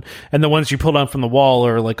comfortable, and the ones you pull down from the wall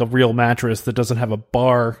are like a real mattress that doesn't have a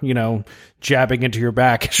bar jabbing into your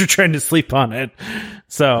back as you're trying to sleep on it.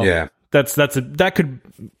 So yeah, that could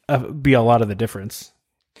be a lot of the difference.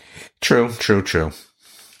 True.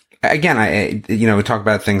 Again, we talk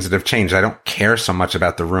about things that have changed. I don't care so much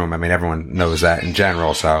about the room. I mean, everyone knows that in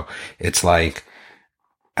general. So it's like,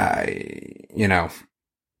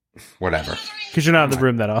 whatever. Because you're not in the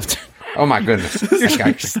room that often. Oh my goodness! Your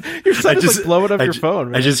son is like blowing up your phone.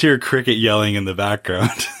 Right? I just hear Cricket yelling in the background.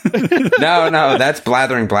 No, that's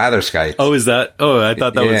Blathering Blatherskites. Oh, is that? Oh, I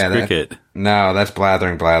thought that was Cricket. No, that's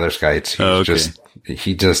Blathering Blatherskites. Okay.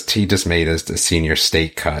 He just made his senior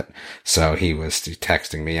state cut, so he was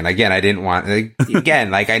texting me. And again, I didn't want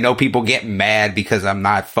like I know people get mad because I'm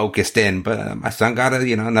not focused in, but my son got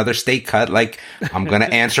another state cut. Like I'm gonna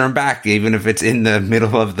answer him back, even if it's in the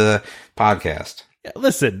middle of the podcast.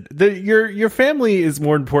 Listen, your family is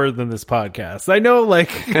more important than this podcast. I know,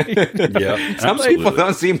 yeah, some people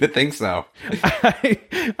don't seem to think so.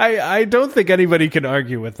 I don't think anybody can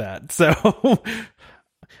argue with that. So.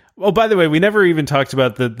 Oh, by the way, we never even talked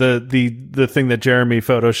about the thing that Jeremy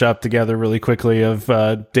photoshopped together really quickly of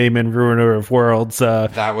Damon, Ruiner of Worlds.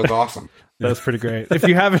 That was awesome. That was pretty great. If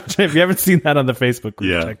you haven't seen that on the Facebook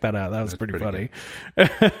group, check that out. That was pretty funny.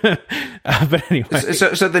 But anyway,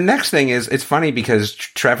 so the next thing is, it's funny because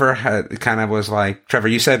Trevor was like, Trevor,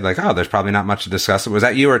 you said like, oh, there's probably not much to discuss. Was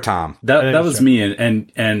that you or Tom? That was me,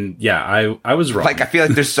 and yeah, I was wrong. Like I feel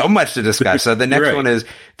like there's so much to discuss. So the next one is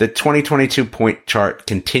the 2022 point chart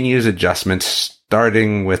continues adjustments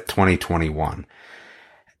starting with 2021.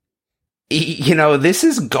 This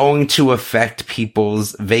is going to affect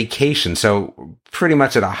people's vacation. So pretty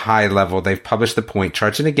much at a high level, they've published the point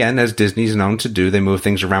charts. And again, as Disney's known to do, they move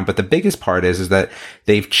things around. But the biggest part is that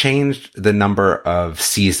they've changed the number of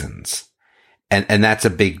seasons. And that's a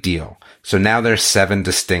big deal. So now there's 7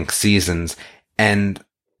 distinct seasons. And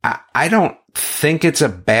I don't think it's a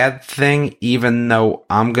bad thing, even though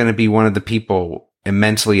I'm going to be one of the people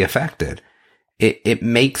immensely affected. It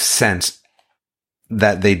makes sense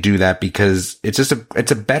that they do that because it's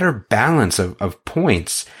a better balance of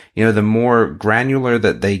points. The more granular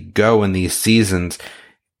that they go in these seasons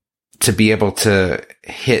to be able to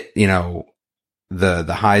hit, the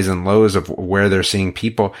highs and lows of where they're seeing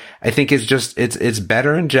people, I think it's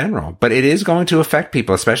better in general, but it is going to affect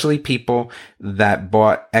people, especially people that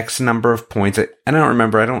bought X number of points. I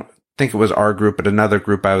don't think it was our group, but another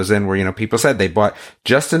group I was in where, people said they bought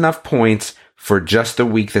just enough points for just the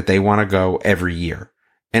week that they want to go every year.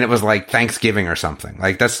 And it was like Thanksgiving or something.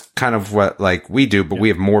 Like, that's kind of what, like, we do, but we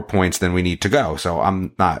have more points than we need to go. So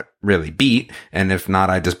I'm not really beat. And if not,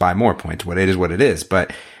 I just buy more points. What it is.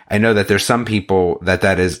 But I know that there's some people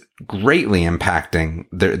that is greatly impacting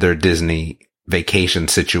their Disney vacation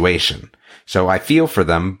situation. So I feel for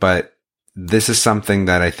them, but this is something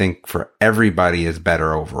that I think for everybody is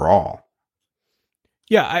better overall.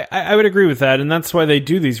 Yeah, I would agree with that, and that's why they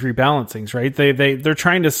do these rebalancings, right? They're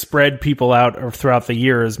trying to spread people out throughout the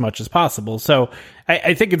year as much as possible. So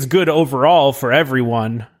I think it's good overall for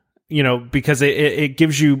everyone, you know, because it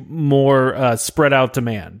gives you more spread out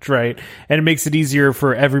demand, right? And it makes it easier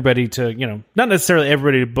for everybody to, you know, not necessarily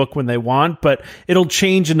everybody to book when they want, but it'll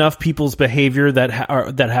change enough people's behavior that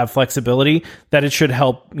have flexibility that it should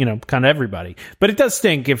help, you know, kind of everybody. But it does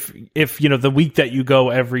stink if you know, the week that you go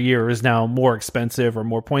every year is now more expensive or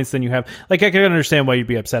more points than you have. Like, I can understand why you'd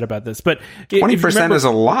be upset about this, but 20% is a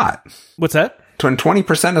lot. What's that?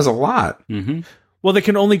 20% is a lot. Mm-hmm. Well, they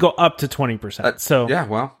can only go up to 20%. So yeah,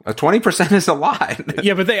 well, 20% is a lot.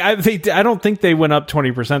 Yeah, but I don't think they went up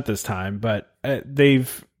 20% this time, but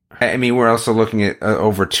they've. I mean, we're also looking at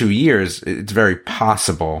over 2 years. It's very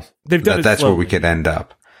possible that's where we could end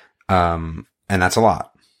up, and that's a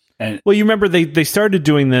lot. Well, you remember they started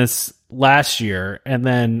doing this last year, and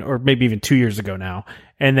then, or maybe even 2 years ago now,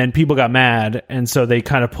 and then people got mad, and so they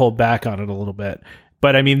kind of pulled back on it a little bit.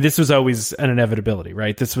 But I mean, this was always an inevitability,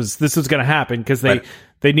 right? This was going to happen because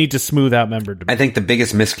they need to smooth out member demand. I think the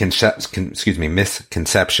biggest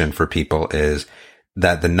misconception for people is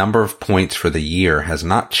that the number of points for the year has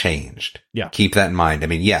not changed. Yeah. Keep that in mind. I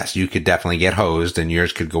mean, yes, you could definitely get hosed and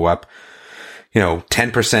yours could go up, you know,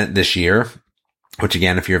 10% this year, which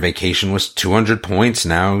again, if your vacation was 200 points,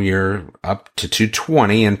 now you're up to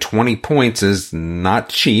 220, and 20 points is not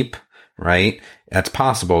cheap, right? That's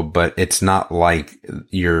possible, but it's not like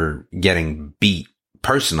you're getting beat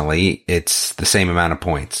personally. It's the same amount of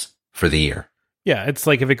points for the year. Yeah, it's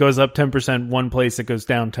like if it goes up 10% one place, it goes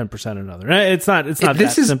down 10% another. It's not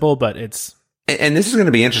that simple, but it's. And this is going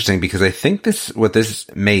to be interesting because I think what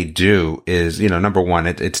this may do is, you know, number one,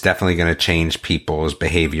 it's definitely going to change people's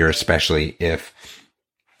behavior, especially if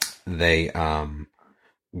they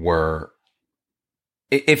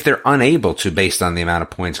if they're unable to, based on the amount of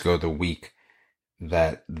points, go the week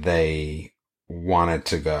that they wanted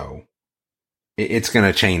to go. It's going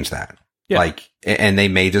to change that. Yeah. Like, and they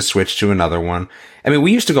may just switch to another one. I mean,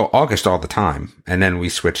 we used to go August all the time, and then we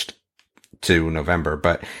switched to November.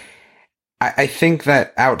 But I think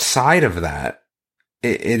that outside of that,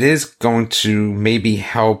 it is going to maybe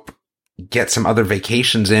help get some other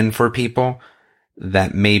vacations in for people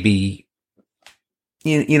that maybe,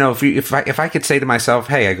 you know, if I could say to myself,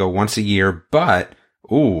 hey, I go once a year, but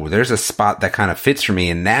ooh, there's a spot that kind of fits for me,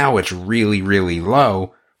 and now it's really, really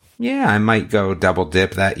low. Yeah, I might go double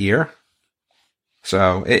dip that year.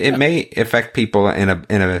 So it may affect people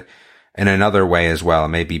in another way as well. It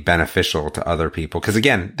may be beneficial to other people because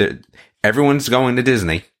again, everyone's going to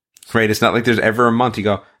Disney, right? It's not like there's ever a month you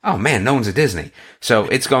go, oh man, no one's at Disney. So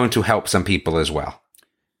it's going to help some people as well.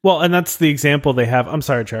 Well, and that's the example they have. I'm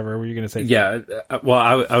sorry, Trevor, were you going to say? Yeah.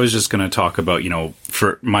 Well, I was just going to talk about, you know,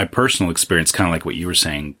 for my personal experience, kind of like what you were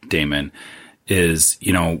saying, Damon, is,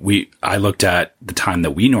 you know, I looked at the time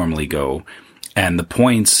that we normally go, and the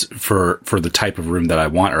points for the type of room that I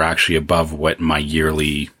want are actually above what my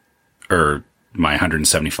yearly or my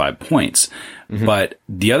 175 points. Mm-hmm. But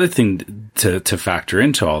the other thing to factor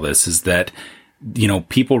into all this is that, you know,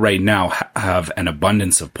 people right now have an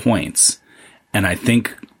abundance of points. And I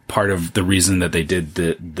think part of the reason that they did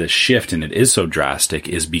the shift, and it is so drastic,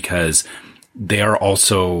 is because they're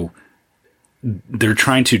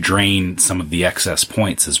trying to drain some of the excess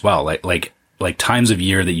points as well. Like times of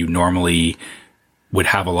year that you normally would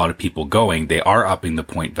have a lot of people going, they are upping the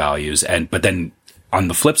point values. But then on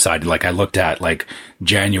the flip side, like I looked at, like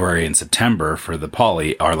January and September for the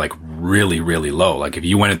Poly are like really, really low. Like if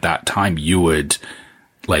you went at that time, you would,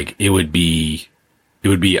 like, it would be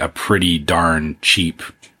a pretty darn cheap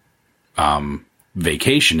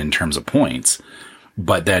vacation in terms of points.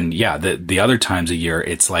 But then, yeah, the other times a year,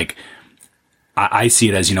 it's like, I see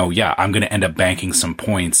it as, you know, yeah, I'm going to end up banking some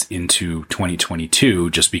points into 2022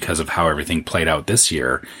 just because of how everything played out this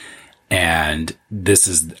year. And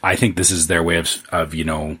I think this is their way of, you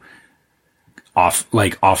know,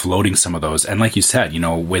 offloading some of those. And like you said, you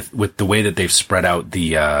know, with the way that they've spread out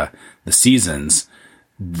the seasons,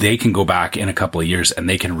 they can go back in a couple of years and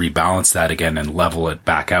they can rebalance that again and level it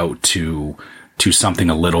back out to something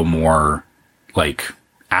a little more like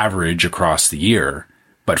average across the year.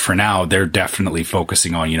 But for now, they're definitely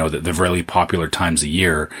focusing on, you know, the really popular times a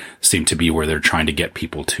year seem to be where they're trying to get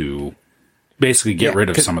people to basically get rid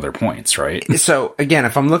of some of their points, right? So again,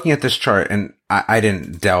 if I'm looking at this chart, and I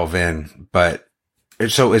didn't delve in, but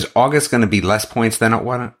so is August going to be less points than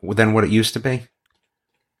what it used to be?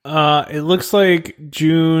 It looks like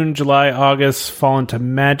June, July, August fall into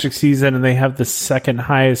magic season, and they have the second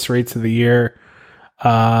highest rates of the year.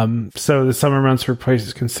 So the summer months were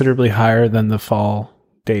priced considerably higher than the fall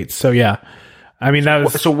dates. So yeah, I mean that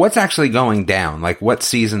was. So what's actually going down? Like what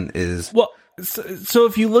season is? Well, so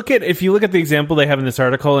if you look at the example they have in this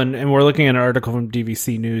article, and we're looking at an article from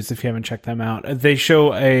DVC News, if you haven't checked them out, they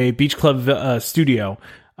show a beach club studio.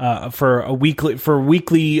 For a weekly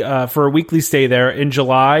stay there in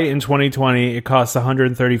July in 2020, it costs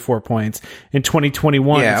 134 points. In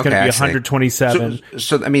 2021, it's going to be 127.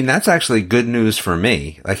 So I mean, that's actually good news for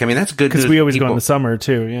me. Like, I mean, that's good because we always go in the summer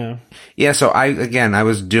too. Yeah. Yeah. So I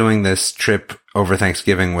was doing this trip over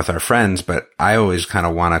Thanksgiving with our friends, but I always kind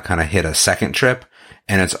of want to kind of hit a second trip,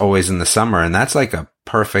 and it's always in the summer, and that's like a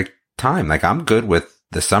perfect time. Like, I'm good with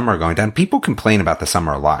the summer going down. People complain about the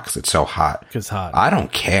summer a lot because it's so hot. It's hot. I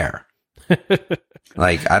don't care.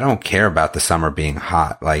 Like, I don't care about the summer being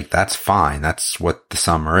hot. Like, that's fine. That's what the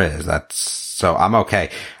summer is. So I'm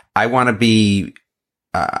okay. I want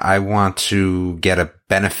to get a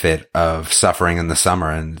benefit of suffering in the summer,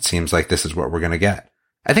 and it seems like this is what we're going to get.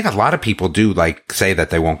 I think a lot of people do say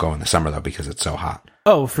that they won't go in the summer though because it's so hot.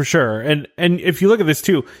 Oh, for sure. And if you look at this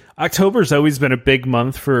too, October's always been a big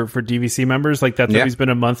month for DVC members. Like that's always been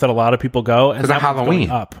a month that a lot of people go, and because of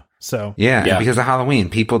Halloween up. So yeah, because of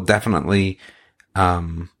Halloween, people definitely.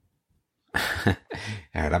 All right,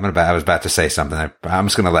 I was about to say something. I'm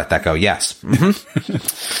just going to let that go. Yes,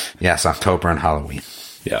 yes, October and Halloween.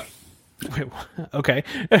 Yeah. Wait, okay.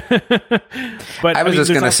 But I was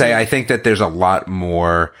just going to say, I think that there's a lot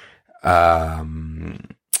more.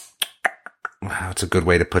 Wow, it's a good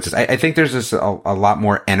way to put this. I think there's just a lot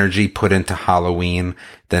more energy put into Halloween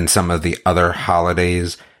than some of the other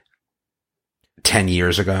holidays 10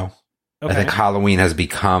 years ago. Okay. I think Halloween has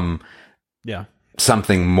become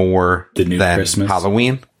something more than Christmas.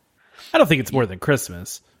 Halloween. I don't think it's more than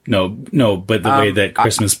Christmas. No, but the way that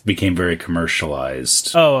Christmas became very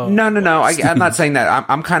commercialized. Oh, no. I'm not saying that.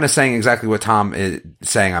 I'm kind of saying exactly what Tom is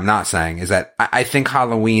saying. I'm not saying is that I think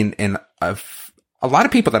Halloween in a lot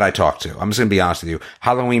of people that I talk to, I'm just going to be honest with you,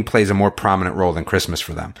 Halloween plays a more prominent role than Christmas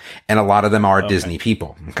for them. And a lot of them are Disney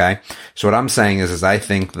people. Okay. So what I'm saying is I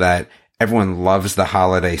think that everyone loves the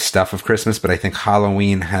holiday stuff of Christmas, but I think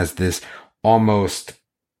Halloween has this almost,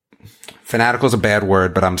 fanatical is a bad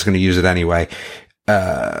word, but I'm just going to use it anyway,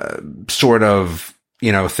 sort of,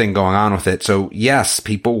 thing going on with it. So yes,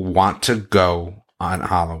 people want to go on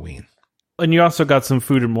Halloween. And you also got some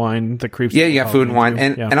food and wine that creeps. Yeah, you got food and wine.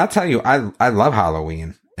 And I'll tell you, I love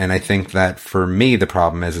Halloween. And I think that for me, the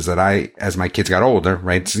problem is that as my kids got older,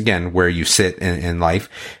 right? It's again, where you sit in life,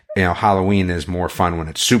 Halloween is more fun when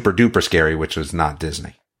it's super duper scary, which was not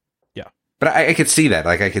Disney. Yeah. But I could see that.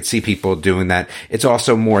 Like I could see people doing that. It's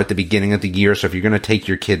also more at the beginning of the year. So if you're going to take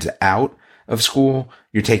your kids out of school,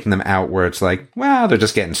 you're taking them out where it's like, well, they're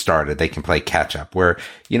just getting started. They can play catch up where,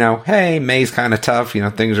 hey, May's kind of tough.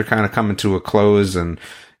 Things are kind of coming to a close and,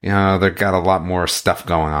 they've got a lot more stuff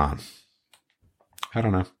going on. I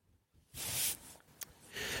don't know.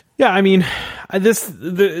 Yeah. I mean, this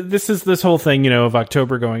is this whole thing, of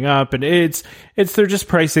October going up, and they're just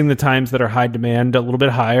pricing the times that are high demand a little bit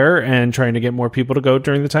higher and trying to get more people to go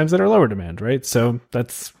during the times that are lower demand. Right. So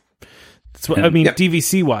that's what I mean,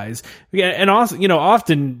 DVC wise. Yeah. And also,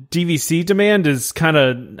 often DVC demand is kind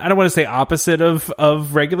of, I don't want to say opposite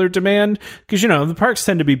of regular demand because, the parks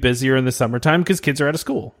tend to be busier in the summertime because kids are out of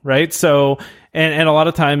school. Right. So, and a lot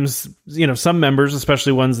of times, some members,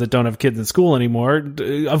 especially ones that don't have kids in school anymore,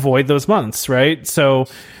 avoid those months. Right. So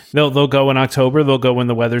they'll go in October, they'll go when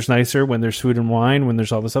the weather's nicer, when there's food and wine, when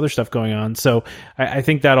there's all this other stuff going on. So I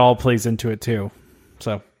think that all plays into it too.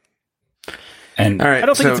 So. And I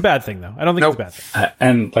don't think it's a bad thing, though. I don't think it's a bad thing.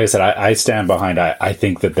 And like I said, I stand behind. I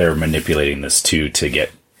think that they're manipulating this too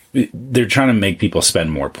they're trying to make people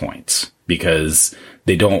spend more points because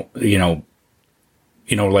they don't,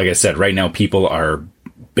 like I said, right now people are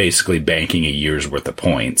basically banking a year's worth of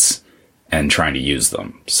points and trying to use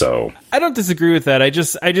them. So I don't disagree with that. I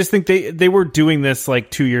just think they were doing this like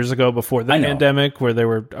 2 years ago before the pandemic, where they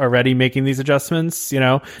were already making these adjustments.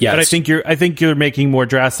 Yeah, but I think you're making more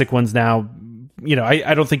drastic ones now.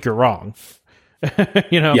 I don't think you're wrong.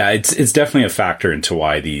 Yeah, it's definitely a factor into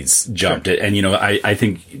why these jumped it. And, I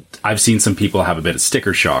think I've seen some people have a bit of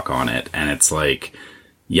sticker shock on it. And it's like,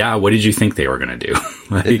 yeah, what did you think they were going to do?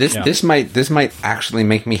 This might actually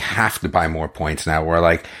make me have to buy more points now, where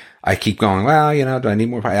like I keep going, well, do I need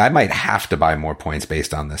more points? I might have to buy more points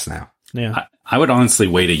based on this now. Yeah. I would honestly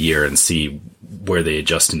wait a year and see where they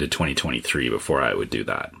adjust into 2023 before I would do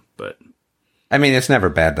that. But I mean, it's never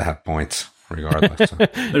bad to have points, regardless. So.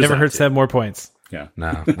 Never hurts to have more points. Yeah. No.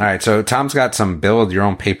 All right. So Tom's got some build your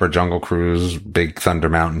own paper Jungle Cruise, Big Thunder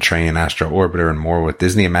Mountain Train, Astro Orbiter, and more with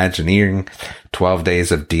Disney Imagineering. 12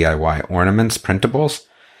 Days of DIY Ornaments, printables.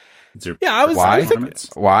 Yeah,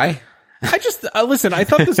 Why? I just listen. I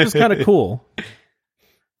thought this was kind of cool.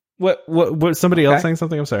 What? Somebody else saying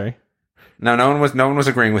something? I'm sorry. No one was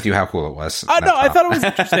agreeing with you how cool it was. No, I thought it was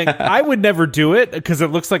interesting. I would never do it because it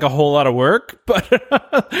looks like a whole lot of work.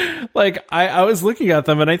 But like, I was looking at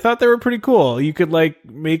them and I thought they were pretty cool. You could like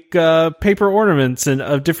make paper ornaments and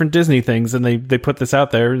of different Disney things, and they put this out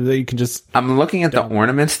there that you can just. I'm looking at the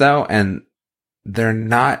ornaments though, and they're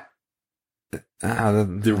not.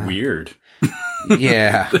 They're weird.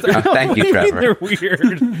 Yeah. Thank you, Trevor. They're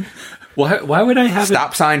weird. Why would I have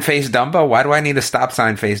stop sign face Dumbo? Why do I need a stop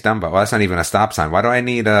sign face Dumbo? Well, that's not even a stop sign. Why do I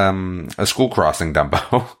need a school crossing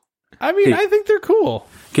Dumbo? I mean, I think they're cool.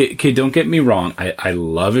 Okay, don't get me wrong. I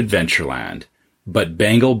love Adventureland, but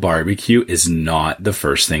Bengal barbecue is not the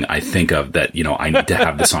first thing I think of that, I need to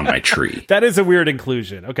have this on my tree. That is a weird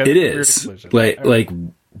inclusion. Okay. It is. Like,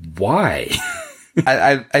 why?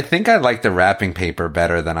 I think I like the wrapping paper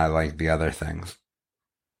better than I like the other things.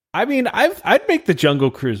 I mean, I'd make the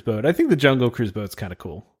Jungle Cruise boat. I think the Jungle Cruise boat's kind of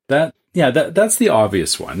cool. That's the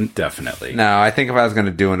obvious one, definitely. No, I think if I was going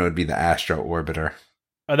to do it would be the Astro Orbiter.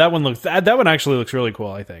 Oh, that one actually looks really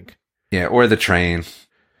cool, I think. Yeah, or the train.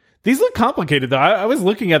 These look complicated though. I was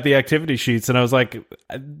looking at the activity sheets and I was like,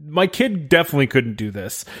 my kid definitely couldn't do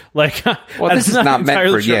this. Like, well, this is not meant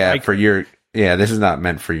for this is not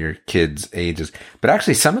meant for your kids' ages. But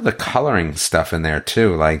actually, some of the coloring stuff in there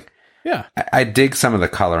too, like. Yeah, I dig some of the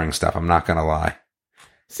coloring stuff. I'm not going to lie.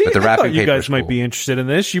 See, but the I thought you guys might be interested in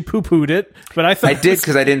this. You poo-pooed it, but I thought I did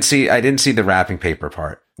because I didn't see the wrapping paper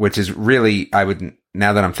part, which is really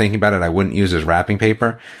now that I'm thinking about it, I wouldn't use as wrapping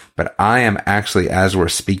paper. But I am actually, as we're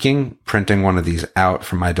speaking, printing one of these out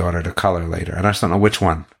for my daughter to color later. I just don't know which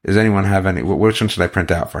one. Does anyone have any? Which one should I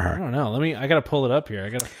print out for her? I don't know. I gotta pull it up here.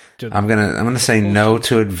 I'm gonna say no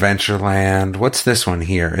to Adventureland. What's this one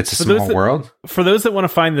here? It's a Small World. For those that want to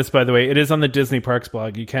find this, by the way, it is on the Disney Parks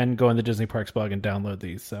blog. You can go on the Disney Parks blog and download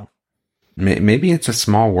these. So maybe it's a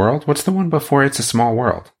Small World. What's the one before It's a Small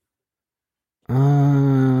World?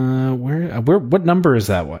 Where? What number is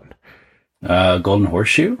that one? Golden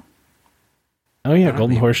Horseshoe. Oh yeah,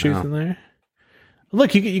 Golden Horseshoe's in there.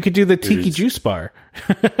 Look, you could do the Tiki Juice Bar.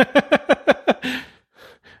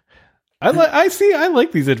 I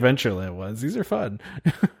like these Adventureland ones. These are fun.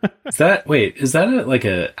 Is that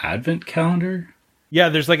a advent calendar? Yeah,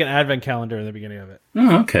 there's like an advent calendar in the beginning of it.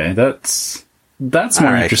 Oh, okay. That's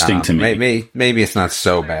more interesting to me. Maybe it's not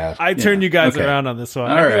so bad. I turned you guys around on this one.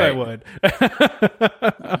 All right. I would.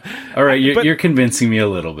 All right, you're convincing me a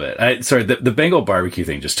little bit. The Bengal barbecue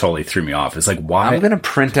thing just totally threw me off. It's like, why? I'm going to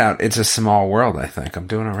print out It's a Small World, I think. I'm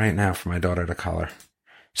doing it right now for my daughter to color.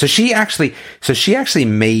 So she actually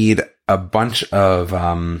made a bunch of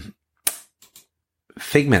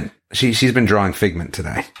Figment. She's been drawing Figment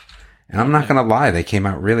today. And I'm not going to lie, they came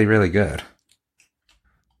out really, really good.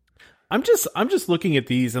 I'm just looking at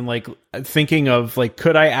these and like thinking of like,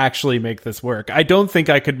 could I actually make this work? I don't think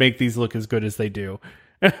I could make these look as good as they do.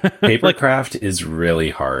 Papercraft is really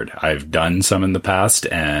hard. I've done some in the past,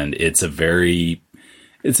 and it's a very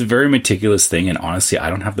meticulous thing. And honestly,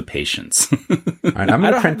 I don't have the patience. Right,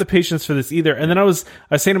 I don't have the patience for this either. And then I was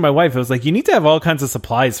saying to my wife, I was like, you need to have all kinds of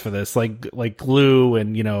supplies for this, like glue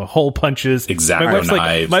and hole punches.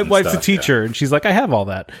 Exactly. My wife's a teacher, and she's like, I have all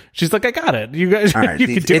that. She's like, I got it. You guys, all right, you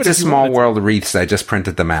can do It's a Small World wreaths. I just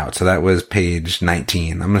printed them out, so that was page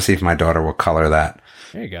 19. I'm gonna see if my daughter will color that.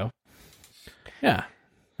 There you go. Yeah.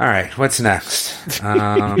 All right, what's next?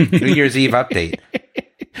 New Year's Eve update.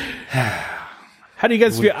 How do you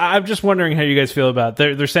guys feel? I'm just wondering how you guys feel about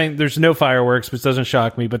it. They're saying there's no fireworks, which doesn't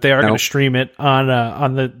shock me, but they are going to stream it on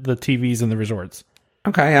the TVs in the resorts.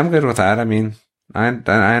 Okay, I'm good with that. I mean, I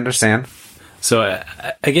understand. So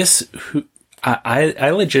I guess I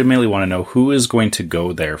legitimately want to know who is going to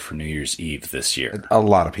go there for New Year's Eve this year. A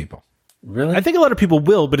lot of people. Really? I think a lot of people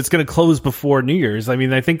will, but it's going to close before New Year's. I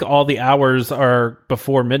mean, I think all the hours are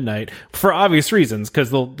before midnight for obvious reasons,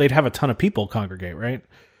 because they'd have a ton of people congregate, right?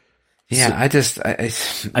 Yeah, so, I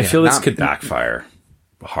feel this could backfire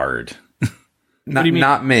hard.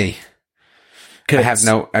 Not me. I have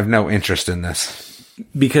no interest in this.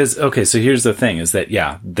 Because, okay, so here's the thing is that,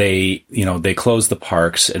 they close the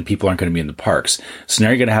parks and people aren't going to be in the parks. So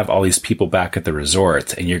now you're going to have all these people back at the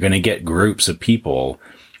resorts, and you're going to get groups of people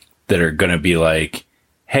that are going to be like,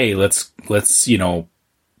 hey, let's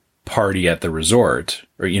party at the resort,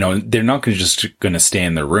 or, you know, they're not just going to stay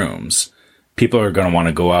in their rooms. People are going to want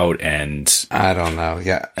to go out and... I don't know.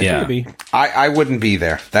 Yeah. Maybe. I wouldn't be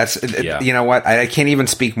there. You know what? I can't even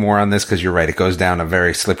speak more on this because you're right. It goes down a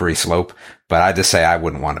very slippery slope, but I just say I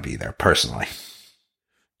wouldn't want to be there personally.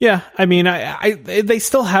 Yeah. I mean, they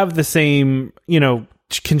still have the same, you know,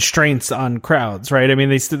 constraints on crowds, right? I mean,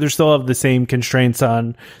 they still have the same constraints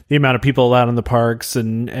on the amount of people allowed in the parks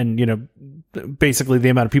and, you know, basically the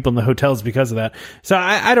amount of people in the hotels because of that. So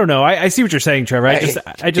I don't know. I see what you're saying, Trevor.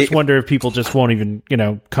 I just wonder if people just won't even, you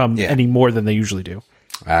know, come any more than they usually do.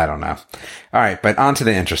 I don't know. All right, but on to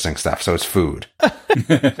the interesting stuff. So it's food.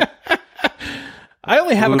 I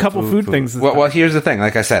only have a couple food things. Well, here's the thing.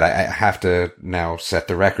 Like I said, I have to now set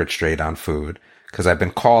the record straight on food because I've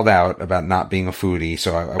been called out about not being a foodie.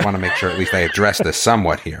 So I want to make sure at least I address this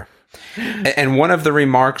somewhat here. And one of the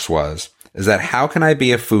remarks is that how can I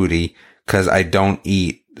be a foodie because I don't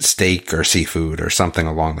eat steak or seafood or something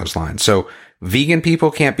along those lines? So vegan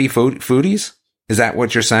people can't be foodies? Is that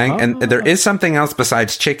what you're saying? And there is something else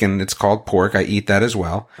besides chicken. It's called pork. I eat that as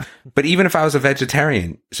well. But even if I was a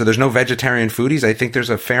vegetarian, so there's no vegetarian foodies, I think there's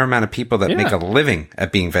a fair amount of people that make a living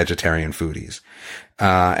at being vegetarian foodies.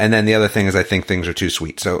 And then the other thing is I think things are too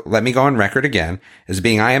sweet. So let me go on record again as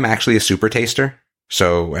being I am actually a super taster.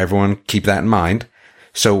 So everyone keep that in mind.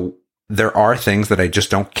 So there are things that I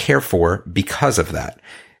just don't care for because of that.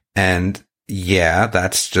 And yeah,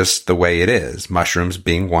 that's just the way it is. Mushrooms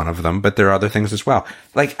being one of them, but there are other things as well.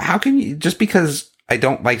 Like, how can you, just because I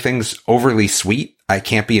don't like things overly sweet, I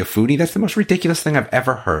can't be a foodie? That's the most ridiculous thing I've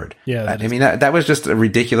ever heard. Yeah. I mean, that was just a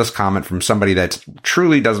ridiculous comment from somebody that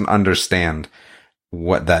truly doesn't understand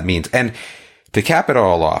what that means. And to cap it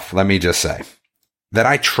all off, let me just say that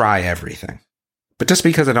I try everything, but just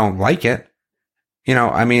because I don't like it, you know,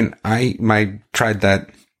 I mean, I tried that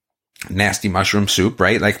nasty mushroom soup,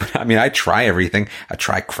 right? Like, I mean, I try everything. I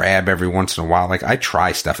try crab every once in a while. Like, I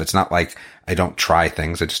try stuff. It's not like I don't try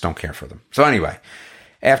things. I just don't care for them. So anyway,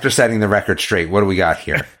 after setting the record straight, what do we got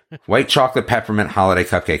here? White chocolate peppermint holiday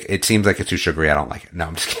cupcake. It seems like it's too sugary. I don't like it. No,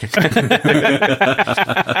 I'm just kidding.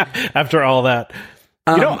 After all that.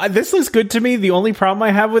 You know, this looks good to me. The only problem I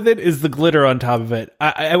have with it is the glitter on top of it.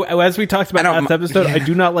 As we talked about last episode, I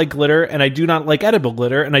do not like glitter, and I do not like edible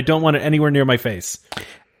glitter, and I don't want it anywhere near my face.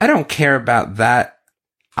 I don't care about that.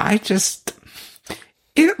 It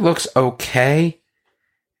looks okay.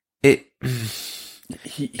 I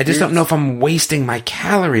just don't know if I'm wasting my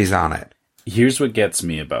calories on it. Here's what gets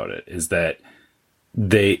me about it is that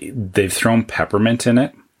they've thrown peppermint in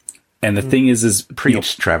it. And the thing is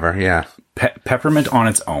preach, Trevor. Yeah. Peppermint on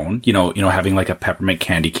its own, you know, having like a peppermint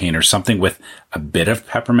candy cane or something with a bit of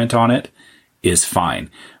peppermint on it is fine.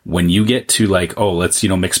 When you get to like, oh, let's, you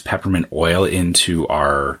know, mix peppermint oil into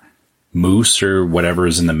our mousse or whatever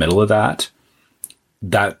is in the middle of that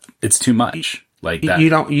it's too much. Like that. You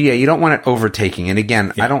don't want it overtaking. And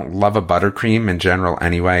again, I don't love a buttercream in general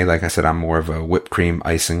anyway. Like I said, I'm more of a whipped cream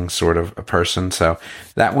icing sort of a person. So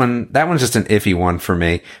that one's just an iffy one for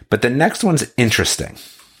me. But the next one's interesting.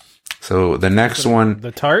 So the next one,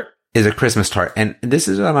 the tart, is a Christmas tart. And this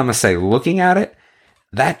is what I'm going to say. Looking at it,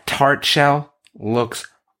 that tart shell looks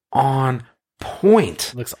on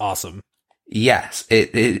point. Looks awesome. Yes,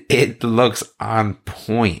 it looks on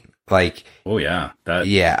point. Like, oh yeah,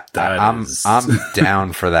 I'm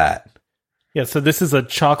down for that. Yeah, so this is a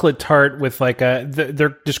chocolate tart with like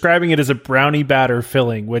they're describing it as a brownie batter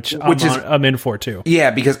filling, which I'm in for too.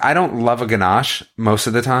 Yeah, because I don't love a ganache most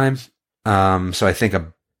of the time. So I think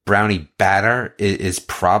a brownie batter is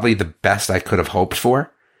probably the best I could have hoped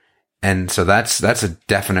for. And so that's a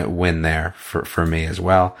definite win there for me as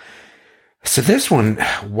well. So this one,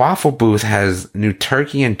 Waffle Booth has new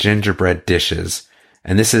turkey and gingerbread dishes.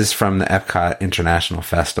 And this is from the Epcot International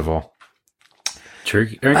Festival.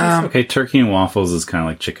 Turkey, okay. Turkey and waffles is kind of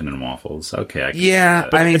like chicken and waffles. Okay, I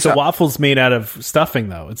mean, it's a waffles made out of stuffing,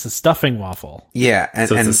 though. It's a stuffing waffle. Yeah,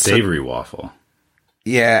 so it's a savory waffle.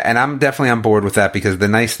 Yeah, and I'm definitely on board with that because the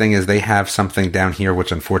nice thing is they have something down here,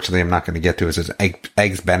 which unfortunately I'm not going to get to. Is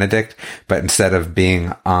eggs Benedict, but instead of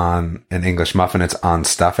being on an English muffin, it's on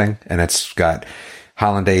stuffing, and it's got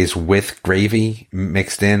hollandaise with gravy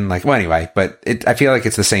mixed in. Like, well, anyway, but I feel like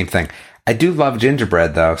it's the same thing. I do love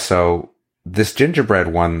gingerbread though, so this gingerbread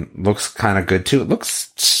one looks kind of good too. It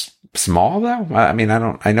looks small though. I mean,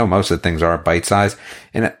 I know most of the things are bite size,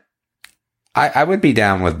 and I would be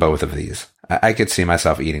down with both of these. I could see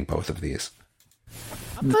myself eating both of these.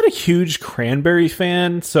 I'm not a huge cranberry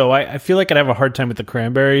fan, so I feel like I'd have a hard time with the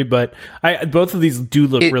cranberry, but both of these do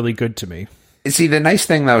look really good to me. See, the nice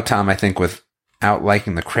thing though, Tom, I think without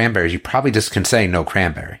liking the cranberries, you probably just can say no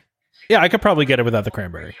cranberry. Yeah, I could probably get it without the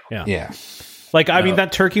cranberry. Yeah. Yeah. Like, I mean,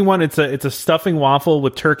 that turkey one, it's a stuffing waffle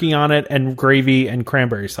with turkey on it and gravy and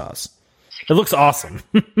cranberry sauce. It looks awesome.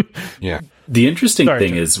 Yeah. The interesting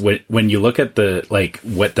thing is when you look at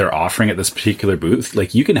what they're offering at this particular booth,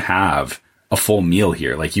 like you can have a full meal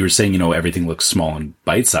here. Like you were saying, everything looks small and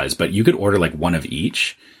bite sized, but you could order like one of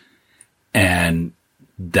each. And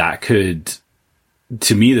that could,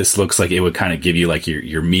 to me, this looks like it would kind of give you like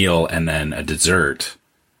your meal and then a dessert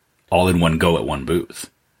all in one go at one booth.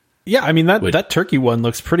 Yeah, I mean, that turkey one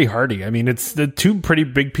looks pretty hearty. I mean, it's the two pretty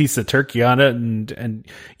big pieces of turkey on it, and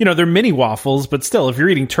they're mini waffles, but still, if you're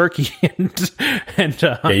eating turkey and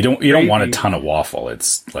you don't want a ton of waffle.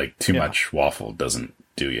 It's like too much waffle doesn't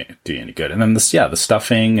do you any good. And then the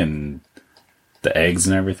stuffing and the eggs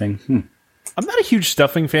and everything. I'm not a huge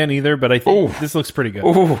stuffing fan either, but I think this looks pretty good.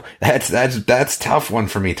 Ooh, that's tough one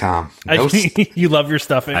for me, Tom. You love your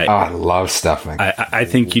stuffing? I love stuffing. I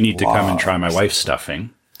think you need to come and try my wife's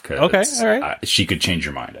stuffing. Okay, all right. She could change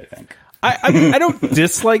your mind, I think. I don't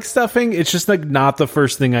dislike stuffing. It's just like not the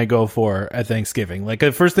first thing I go for at Thanksgiving. Like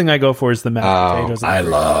the first thing I go for is the mashed potatoes. I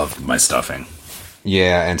love my stuffing.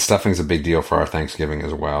 Yeah, and stuffing's a big deal for our Thanksgiving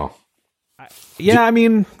as well. Yeah, I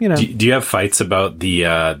mean, Do you have fights about the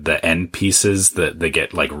end pieces that they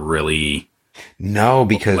get like really? No,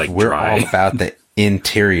 because like we're dry? all about the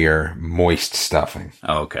interior moist stuffing.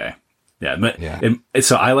 Oh, okay. Yeah, but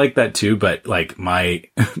so I like that too. But like my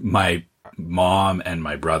mom and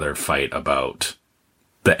my brother fight about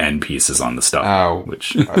the end pieces on the stuffing. Oh,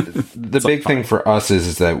 which the big thing for us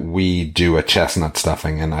is that we do a chestnut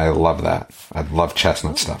stuffing, and I love that. I love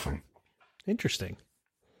chestnut stuffing. Interesting.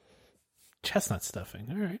 Chestnut stuffing.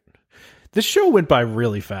 All right. This show went by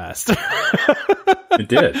really fast. It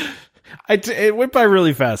did. It went by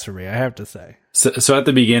really fast for me, I have to say. So at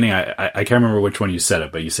the beginning, I can't remember which one you said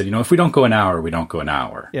it, but you said, if we don't go an hour, we don't go an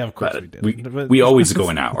hour. Yeah, of course but we did. We always go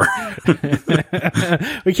an hour.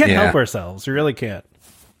 We can't help ourselves. We really can't.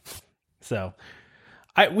 So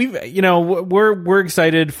we're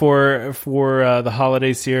excited for the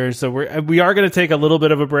holidays here. So we are going to take a little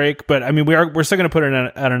bit of a break, but I mean, we're still going to put it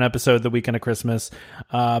out an episode the weekend of Christmas.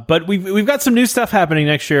 But we've got some new stuff happening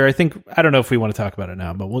next year. I don't know if we want to talk about it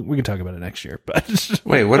now, but we can talk about it next year. But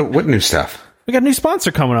wait, what new stuff? We got a new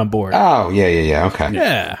sponsor coming on board. Oh, yeah. Okay.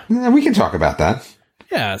 Yeah. We can talk about that.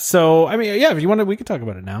 Yeah. So, I mean, if you want to, we can talk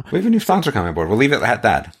about it now. We have a new sponsor coming on board. We'll leave it at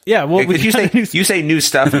that. Yeah. Well, you say new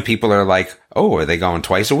stuff and people are like, oh, are they going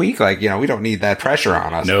twice a week? Like, we don't need that pressure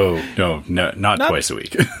on us. No, not twice a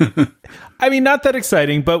week. I mean, not that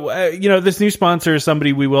exciting, but this new sponsor is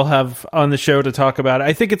somebody we will have on the show to talk about.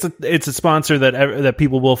 I think it's a sponsor that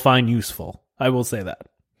people will find useful. I will say that.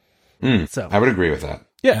 So I would agree with that.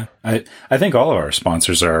 Yeah, I think all of our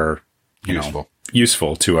sponsors are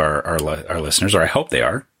useful to our listeners, or I hope they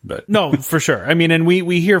are. But no, for sure. I mean, and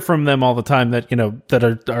we hear from them all the time that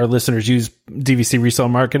that our listeners use DVC Resale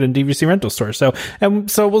Market and DVC Rental Store. So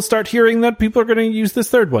we'll start hearing that people are going to use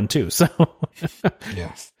this third one too. So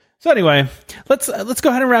yes. So anyway, let's go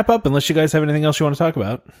ahead and wrap up. Unless you guys have anything else you want to talk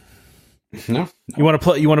about. No. You want to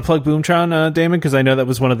plug Boomtron, Damon? Because I know that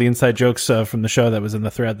was one of the inside jokes from the show that was in the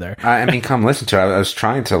thread there. I mean, come listen to it. I was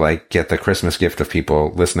trying to get the Christmas gift of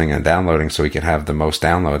people listening and downloading so we could have the most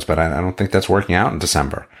downloads, but I don't think that's working out in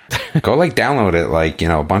December. Go download it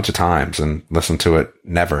a bunch of times and listen to it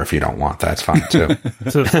never if you don't want. That's fine too.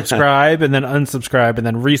 So subscribe and then unsubscribe and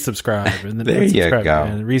then resubscribe and then there you go.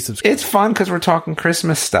 And resubscribe. It's fun because we're talking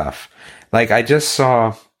Christmas stuff. I just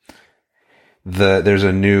saw there's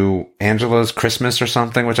a new Angela's Christmas or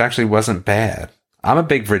something, which actually wasn't bad. I'm a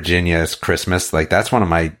big Virginia's Christmas. That's one of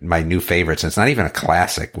my new favorites. And it's not even a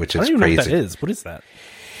classic, which is crazy. I don't even know what that is. What is that?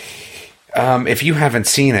 If you haven't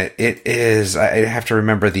seen it, it is, I have to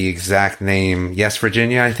remember the exact name. Yes,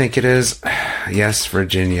 Virginia, I think it is. Yes,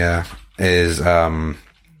 Virginia is the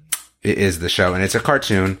show, and it's a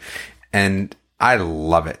cartoon, and I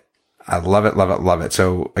love it. I love it, love it, love it.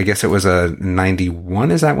 So I guess it was a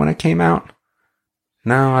 91. Is that when it came out?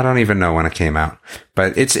 No, I don't even know when it came out,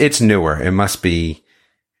 but it's newer. It must be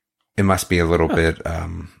a little bit,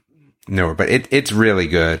 newer, but it's really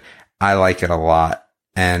good. I like it a lot.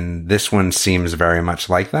 And this one seems very much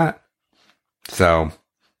like that. So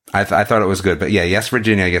I thought it was good, but yeah, Yes,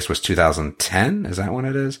 Virginia, I guess was 2010. Is that when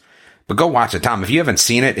it is? But go watch it, Tom. If you haven't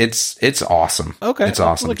seen it, it's awesome. Okay. It's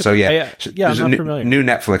awesome. So yeah, I'm not familiar. New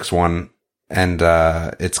Netflix one, and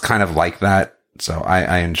it's kind of like that. So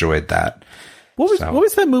I enjoyed that. What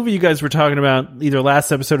was that movie you guys were talking about either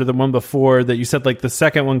last episode or the one before that you said like the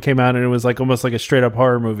second one came out and it was like almost like a straight up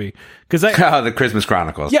horror movie? Because the Christmas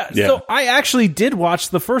Chronicles. Yeah, so I actually did watch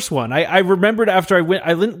the first one. I remembered after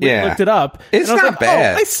I looked it up. It's and I was not like,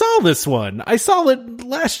 bad. Oh, I saw this one. I saw it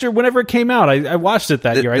last year whenever it came out. I watched it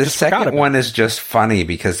that year. The second one is just funny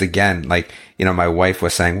because again, like, you know, my wife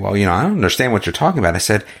was saying, well, you know, I don't understand what you're talking about. I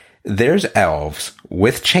said, there's elves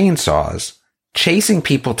with chainsaws chasing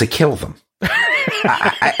people to kill them.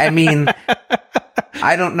 I mean,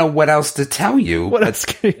 I don't know what else to tell you. What else?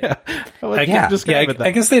 I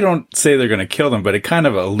guess they don't say they're going to kill them, but it kind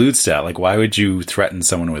of alludes to that. Like, why would you threaten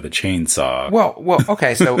someone with a chainsaw? Well,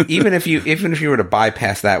 okay. So even if you were to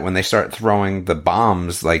bypass that, when they start throwing the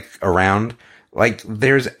bombs like around, like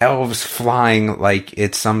there's elves flying like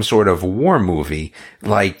it's some sort of war movie.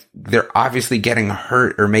 Like they're obviously getting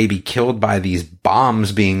hurt or maybe killed by these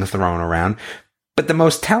bombs being thrown around. But the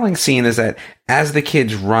most telling scene is that as the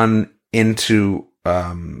kids run into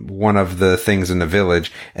one of the things in the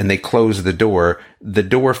village and they close the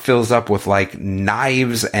door fills up with like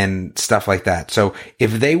knives and stuff like that. So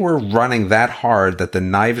if they were running that hard that the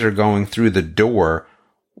knives are going through the door,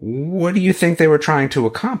 what do you think they were trying to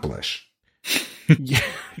accomplish?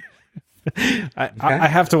 I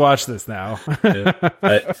have to watch this now.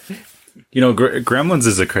 Gremlins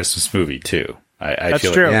is a Christmas movie too. I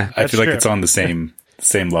feel true. Like, I feel like it's on the same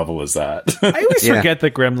level as that. I always forget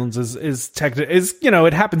that Gremlins is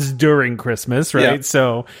it happens during Christmas, right? Yeah.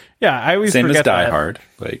 So I always same forget as Die Hard.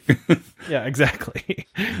 Like, yeah, exactly.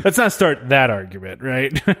 Let's not start that argument,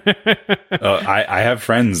 right? I have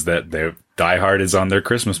friends that Die Hard is on their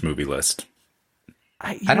Christmas movie list.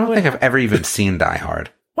 I don't think I've ever even seen Die Hard.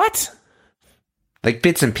 What? Like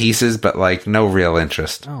bits and pieces, but like no real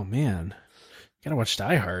interest. Oh man. Gotta watch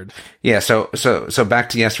Die Hard. Yeah, so back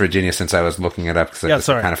to Yes, Virginia, since I was looking it up because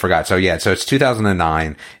I kind of forgot. So it's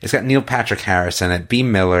 2009. It's got Neil Patrick Harris in it, B.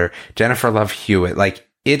 Miller, Jennifer Love Hewitt. Like,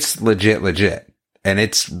 it's legit. And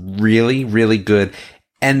it's really, really good.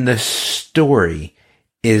 And the story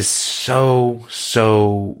is so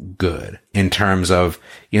good in terms of,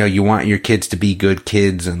 you know, you want your kids to be good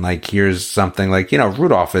kids. And like, here's something like, you know,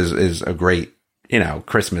 Rudolph is a great, you know,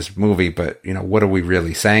 Christmas movie, but, you know, what are we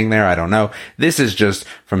really saying there? I don't know. This is just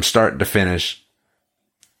from start to finish,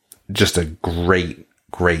 just a great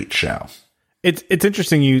show. It's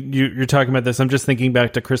interesting you're talking about this. I'm just thinking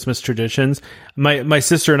back to Christmas traditions. My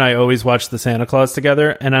sister and I always watch the Santa Claus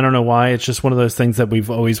together, and I don't know why. It's just one of those things that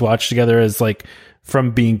we've always watched together as like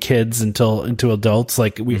from being kids into adults.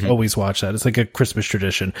 Like we've always watched that. It's like a Christmas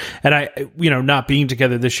tradition. And I, you know, not being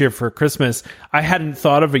together this year for Christmas, I hadn't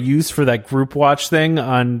thought of a use for that group watch thing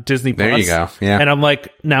on Disney Plus. There you go. Yeah. And I'm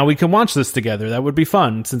like, now we can watch this together. That would be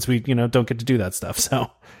fun since we, you know, don't get to do that stuff.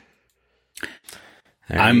 So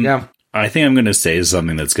there you go. I think I'm going to say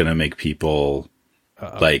something that's going to make people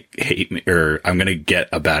like hate me, or I'm going to get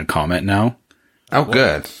a bad comment now. Oh,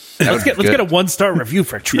 good. Let's get a 1-star review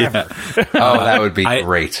for Trevor. Yeah. Oh, that would be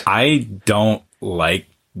great. I don't like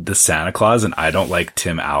the Santa Claus, and I don't like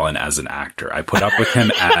Tim Allen as an actor. I put up with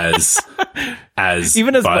him as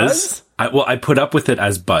even as Buzz. I put up with it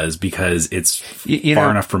as Buzz because it's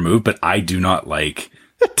far enough removed, but I do not like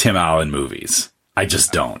Tim Allen movies. I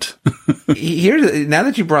just don't. Now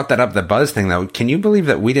that you brought that up, the Buzz thing, though, can you believe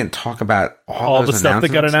that we didn't talk about all the stuff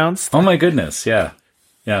that got announced? Oh my goodness, yeah.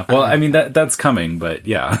 Yeah, well, I mean, that's coming, but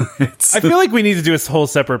yeah. I feel like we need to do a whole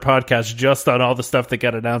separate podcast just on all the stuff that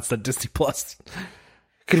got announced at Disney Plus.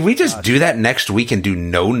 Could we just do that next week and do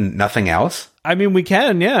nothing else? I mean, we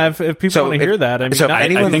can, yeah, if people want to hear that. I mean,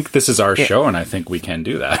 I think this is our show, and I think we can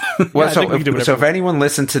do that. Well, so if anyone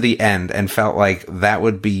listened to the end and felt like that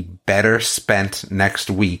would be better spent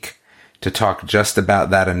next week to talk just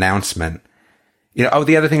about that announcement, you know. Oh,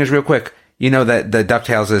 the other thing is real quick. You know that the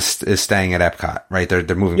DuckTales is staying at Epcot, right? They're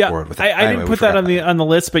moving forward with it. I didn't put that on the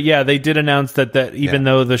list, but yeah, they did announce that even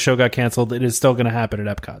though the show got canceled, it is still going to happen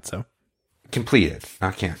at Epcot. So completed,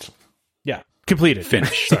 not canceled. Yeah, completed,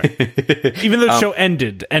 finished. Sorry, even though the show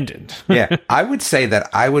ended. Yeah, I would say that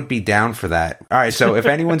I would be down for that. All right, so if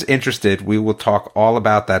anyone's interested, we will talk all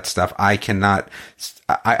about that stuff. I cannot.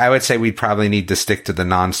 I would say we'd probably need to stick to the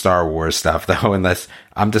non-Star Wars stuff, though, unless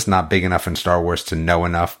I'm just not big enough in Star Wars to know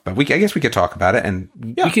enough. But I guess we could talk about it, and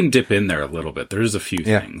we can dip in there a little bit. There's a few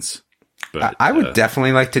things. But I would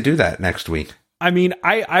definitely like to do that next week. I mean,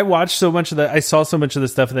 I watched so much of that. I saw so much of the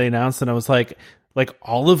stuff they announced, and I was like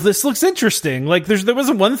all of this looks interesting. Like there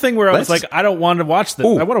wasn't one thing where I was like, I don't want to watch this.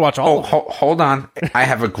 I want to watch all of it. Hold on. I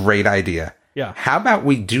have a great idea. Yeah. How about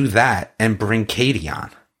we do that and bring Katie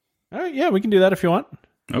on? All right, yeah, we can do that if you want.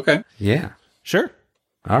 Okay. Yeah. Sure.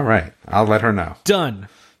 All right. I'll let her know. Done.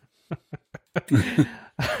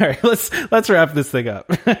 All right, let's wrap this thing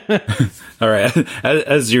up. All right.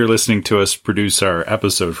 As you're listening to us produce our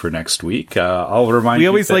episode for next week, I'll remind you. We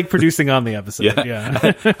always like producing on the episode.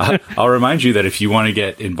 Yeah. I'll remind you that if you want to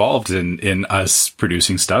get involved in us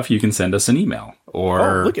producing stuff, you can send us an email.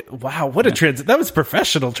 Or wow, what a transit! That was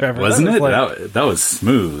professional, Trevor, wasn't it? That was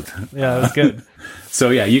smooth. Yeah, that was good. So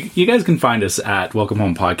yeah, you guys can find us at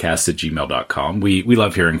welcomehomepodcast@gmail.com. We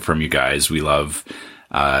love hearing from you guys. We love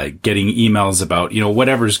getting emails about,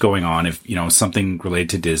 whatever's going on. If, something related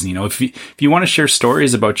to Disney, if you want to share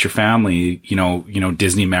stories about your family,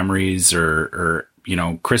 Disney memories or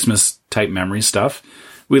Christmas type memory stuff,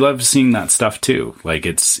 we love seeing that stuff too. Like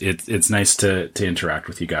it's nice to interact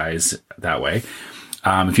with you guys that way.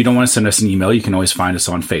 If you don't want to send us an email, you can always find us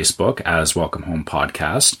on Facebook as Welcome Home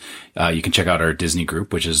Podcast. You can check out our Disney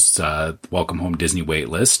group, which is Welcome Home Disney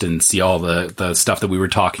Waitlist, and see all the stuff that we were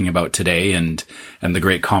talking about today and the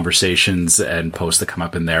great conversations and posts that come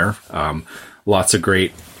up in there. Lots of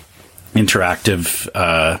great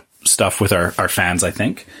interactive stuff with our fans, I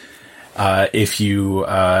think. If you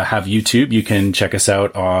have YouTube, you can check us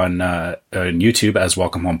out on YouTube as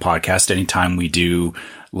Welcome Home Podcast anytime we do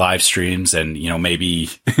live streams. And, maybe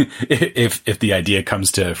if the idea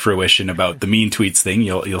comes to fruition about the mean tweets thing,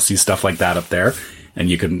 you'll see stuff like that up there, and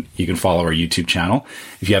you can follow our YouTube channel.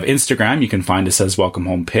 If you have Instagram, you can find us as Welcome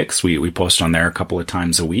Home Pics. We post on there a couple of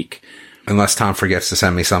times a week. Unless Tom forgets to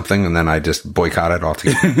send me something, and then I just boycott it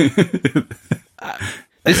altogether.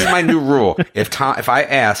 This is my new rule. If I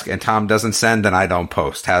ask and Tom doesn't send, then I don't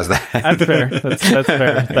post. How's that? That's fair. That's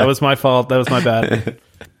fair. That was my fault. That was my bad.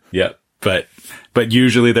 Yeah, but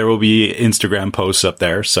usually there will be Instagram posts up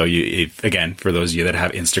there. So again, for those of you that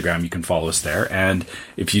have Instagram, you can follow us there. And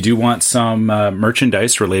if you do want some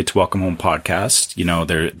merchandise related to Welcome Home Podcast,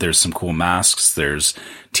 there's some cool masks, there's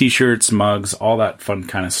t-shirts, mugs, all that fun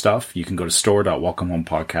kind of stuff. You can go to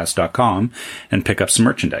store.welcomehomepodcast.com and pick up some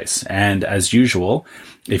merchandise. And as usual,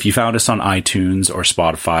 if you found us on iTunes or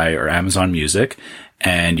Spotify or Amazon Music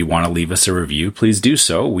and you want to leave us a review, please do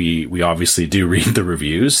so. We obviously do read the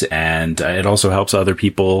reviews, and it also helps other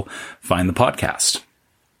people find the podcast.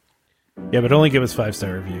 Yeah, but only give us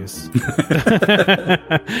 5-star reviews.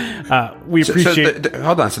 We appreciate.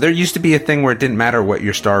 Hold on. So there used to be a thing where it didn't matter what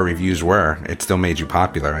your star reviews were; it still made you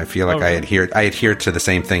popular. I feel like I adhered to the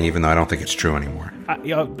same thing, even though I don't think it's true anymore.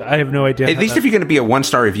 I have no idea. At least if you're going to be a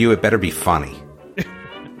 1-star review, it better be funny.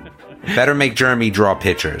 Better make Jeremy draw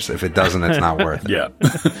pictures. If it doesn't, it's not worth it. Yeah.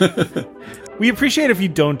 We appreciate if you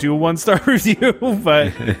don't do a 1-star review,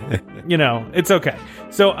 but, it's okay.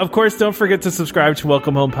 So, of course, don't forget to subscribe to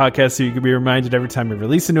Welcome Home Podcast so you can be reminded every time we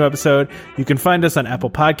release a new episode. You can find us on Apple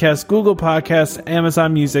Podcasts, Google Podcasts,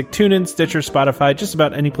 Amazon Music, TuneIn, Stitcher, Spotify, just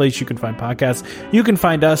about any place you can find podcasts. You can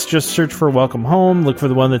find us. Just search for Welcome Home. Look for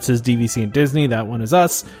the one that says DVC and Disney. That one is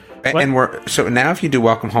us. And so now if you do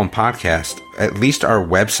Welcome Home Podcast, at least our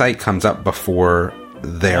website comes up before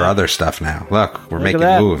their other stuff now. Look, we're making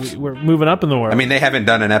moves. We're moving up in the world. I mean, they haven't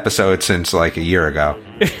done an episode since like a year ago.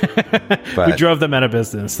 But we drove them out of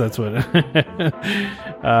business. That's what.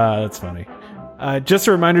 That's funny. Just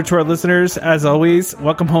a reminder to our listeners, as always,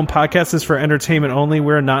 Welcome Home Podcast is for entertainment only.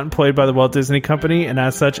 We're not employed by the Walt Disney Company, and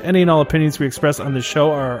as such, any and all opinions we express on the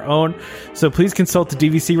show are our own. So please consult a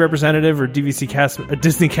DVC representative or a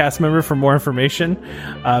Disney cast member for more information.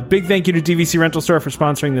 Big thank you to DVC Rental Store for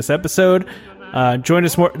sponsoring this episode. Join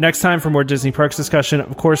us next time for more Disney Parks discussion.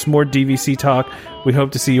 Of course, more DVC talk. We hope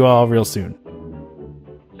to see you all real soon.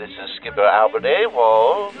 This is Skipper Albert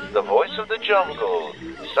Awol, the voice of the jungle,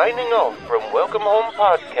 signing off from Welcome Home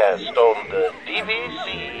Podcast on the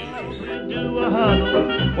DVC. Do a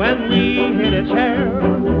huddle when we hit its hair.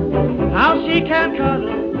 How she can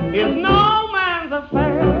cuddle is no man's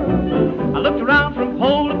affair.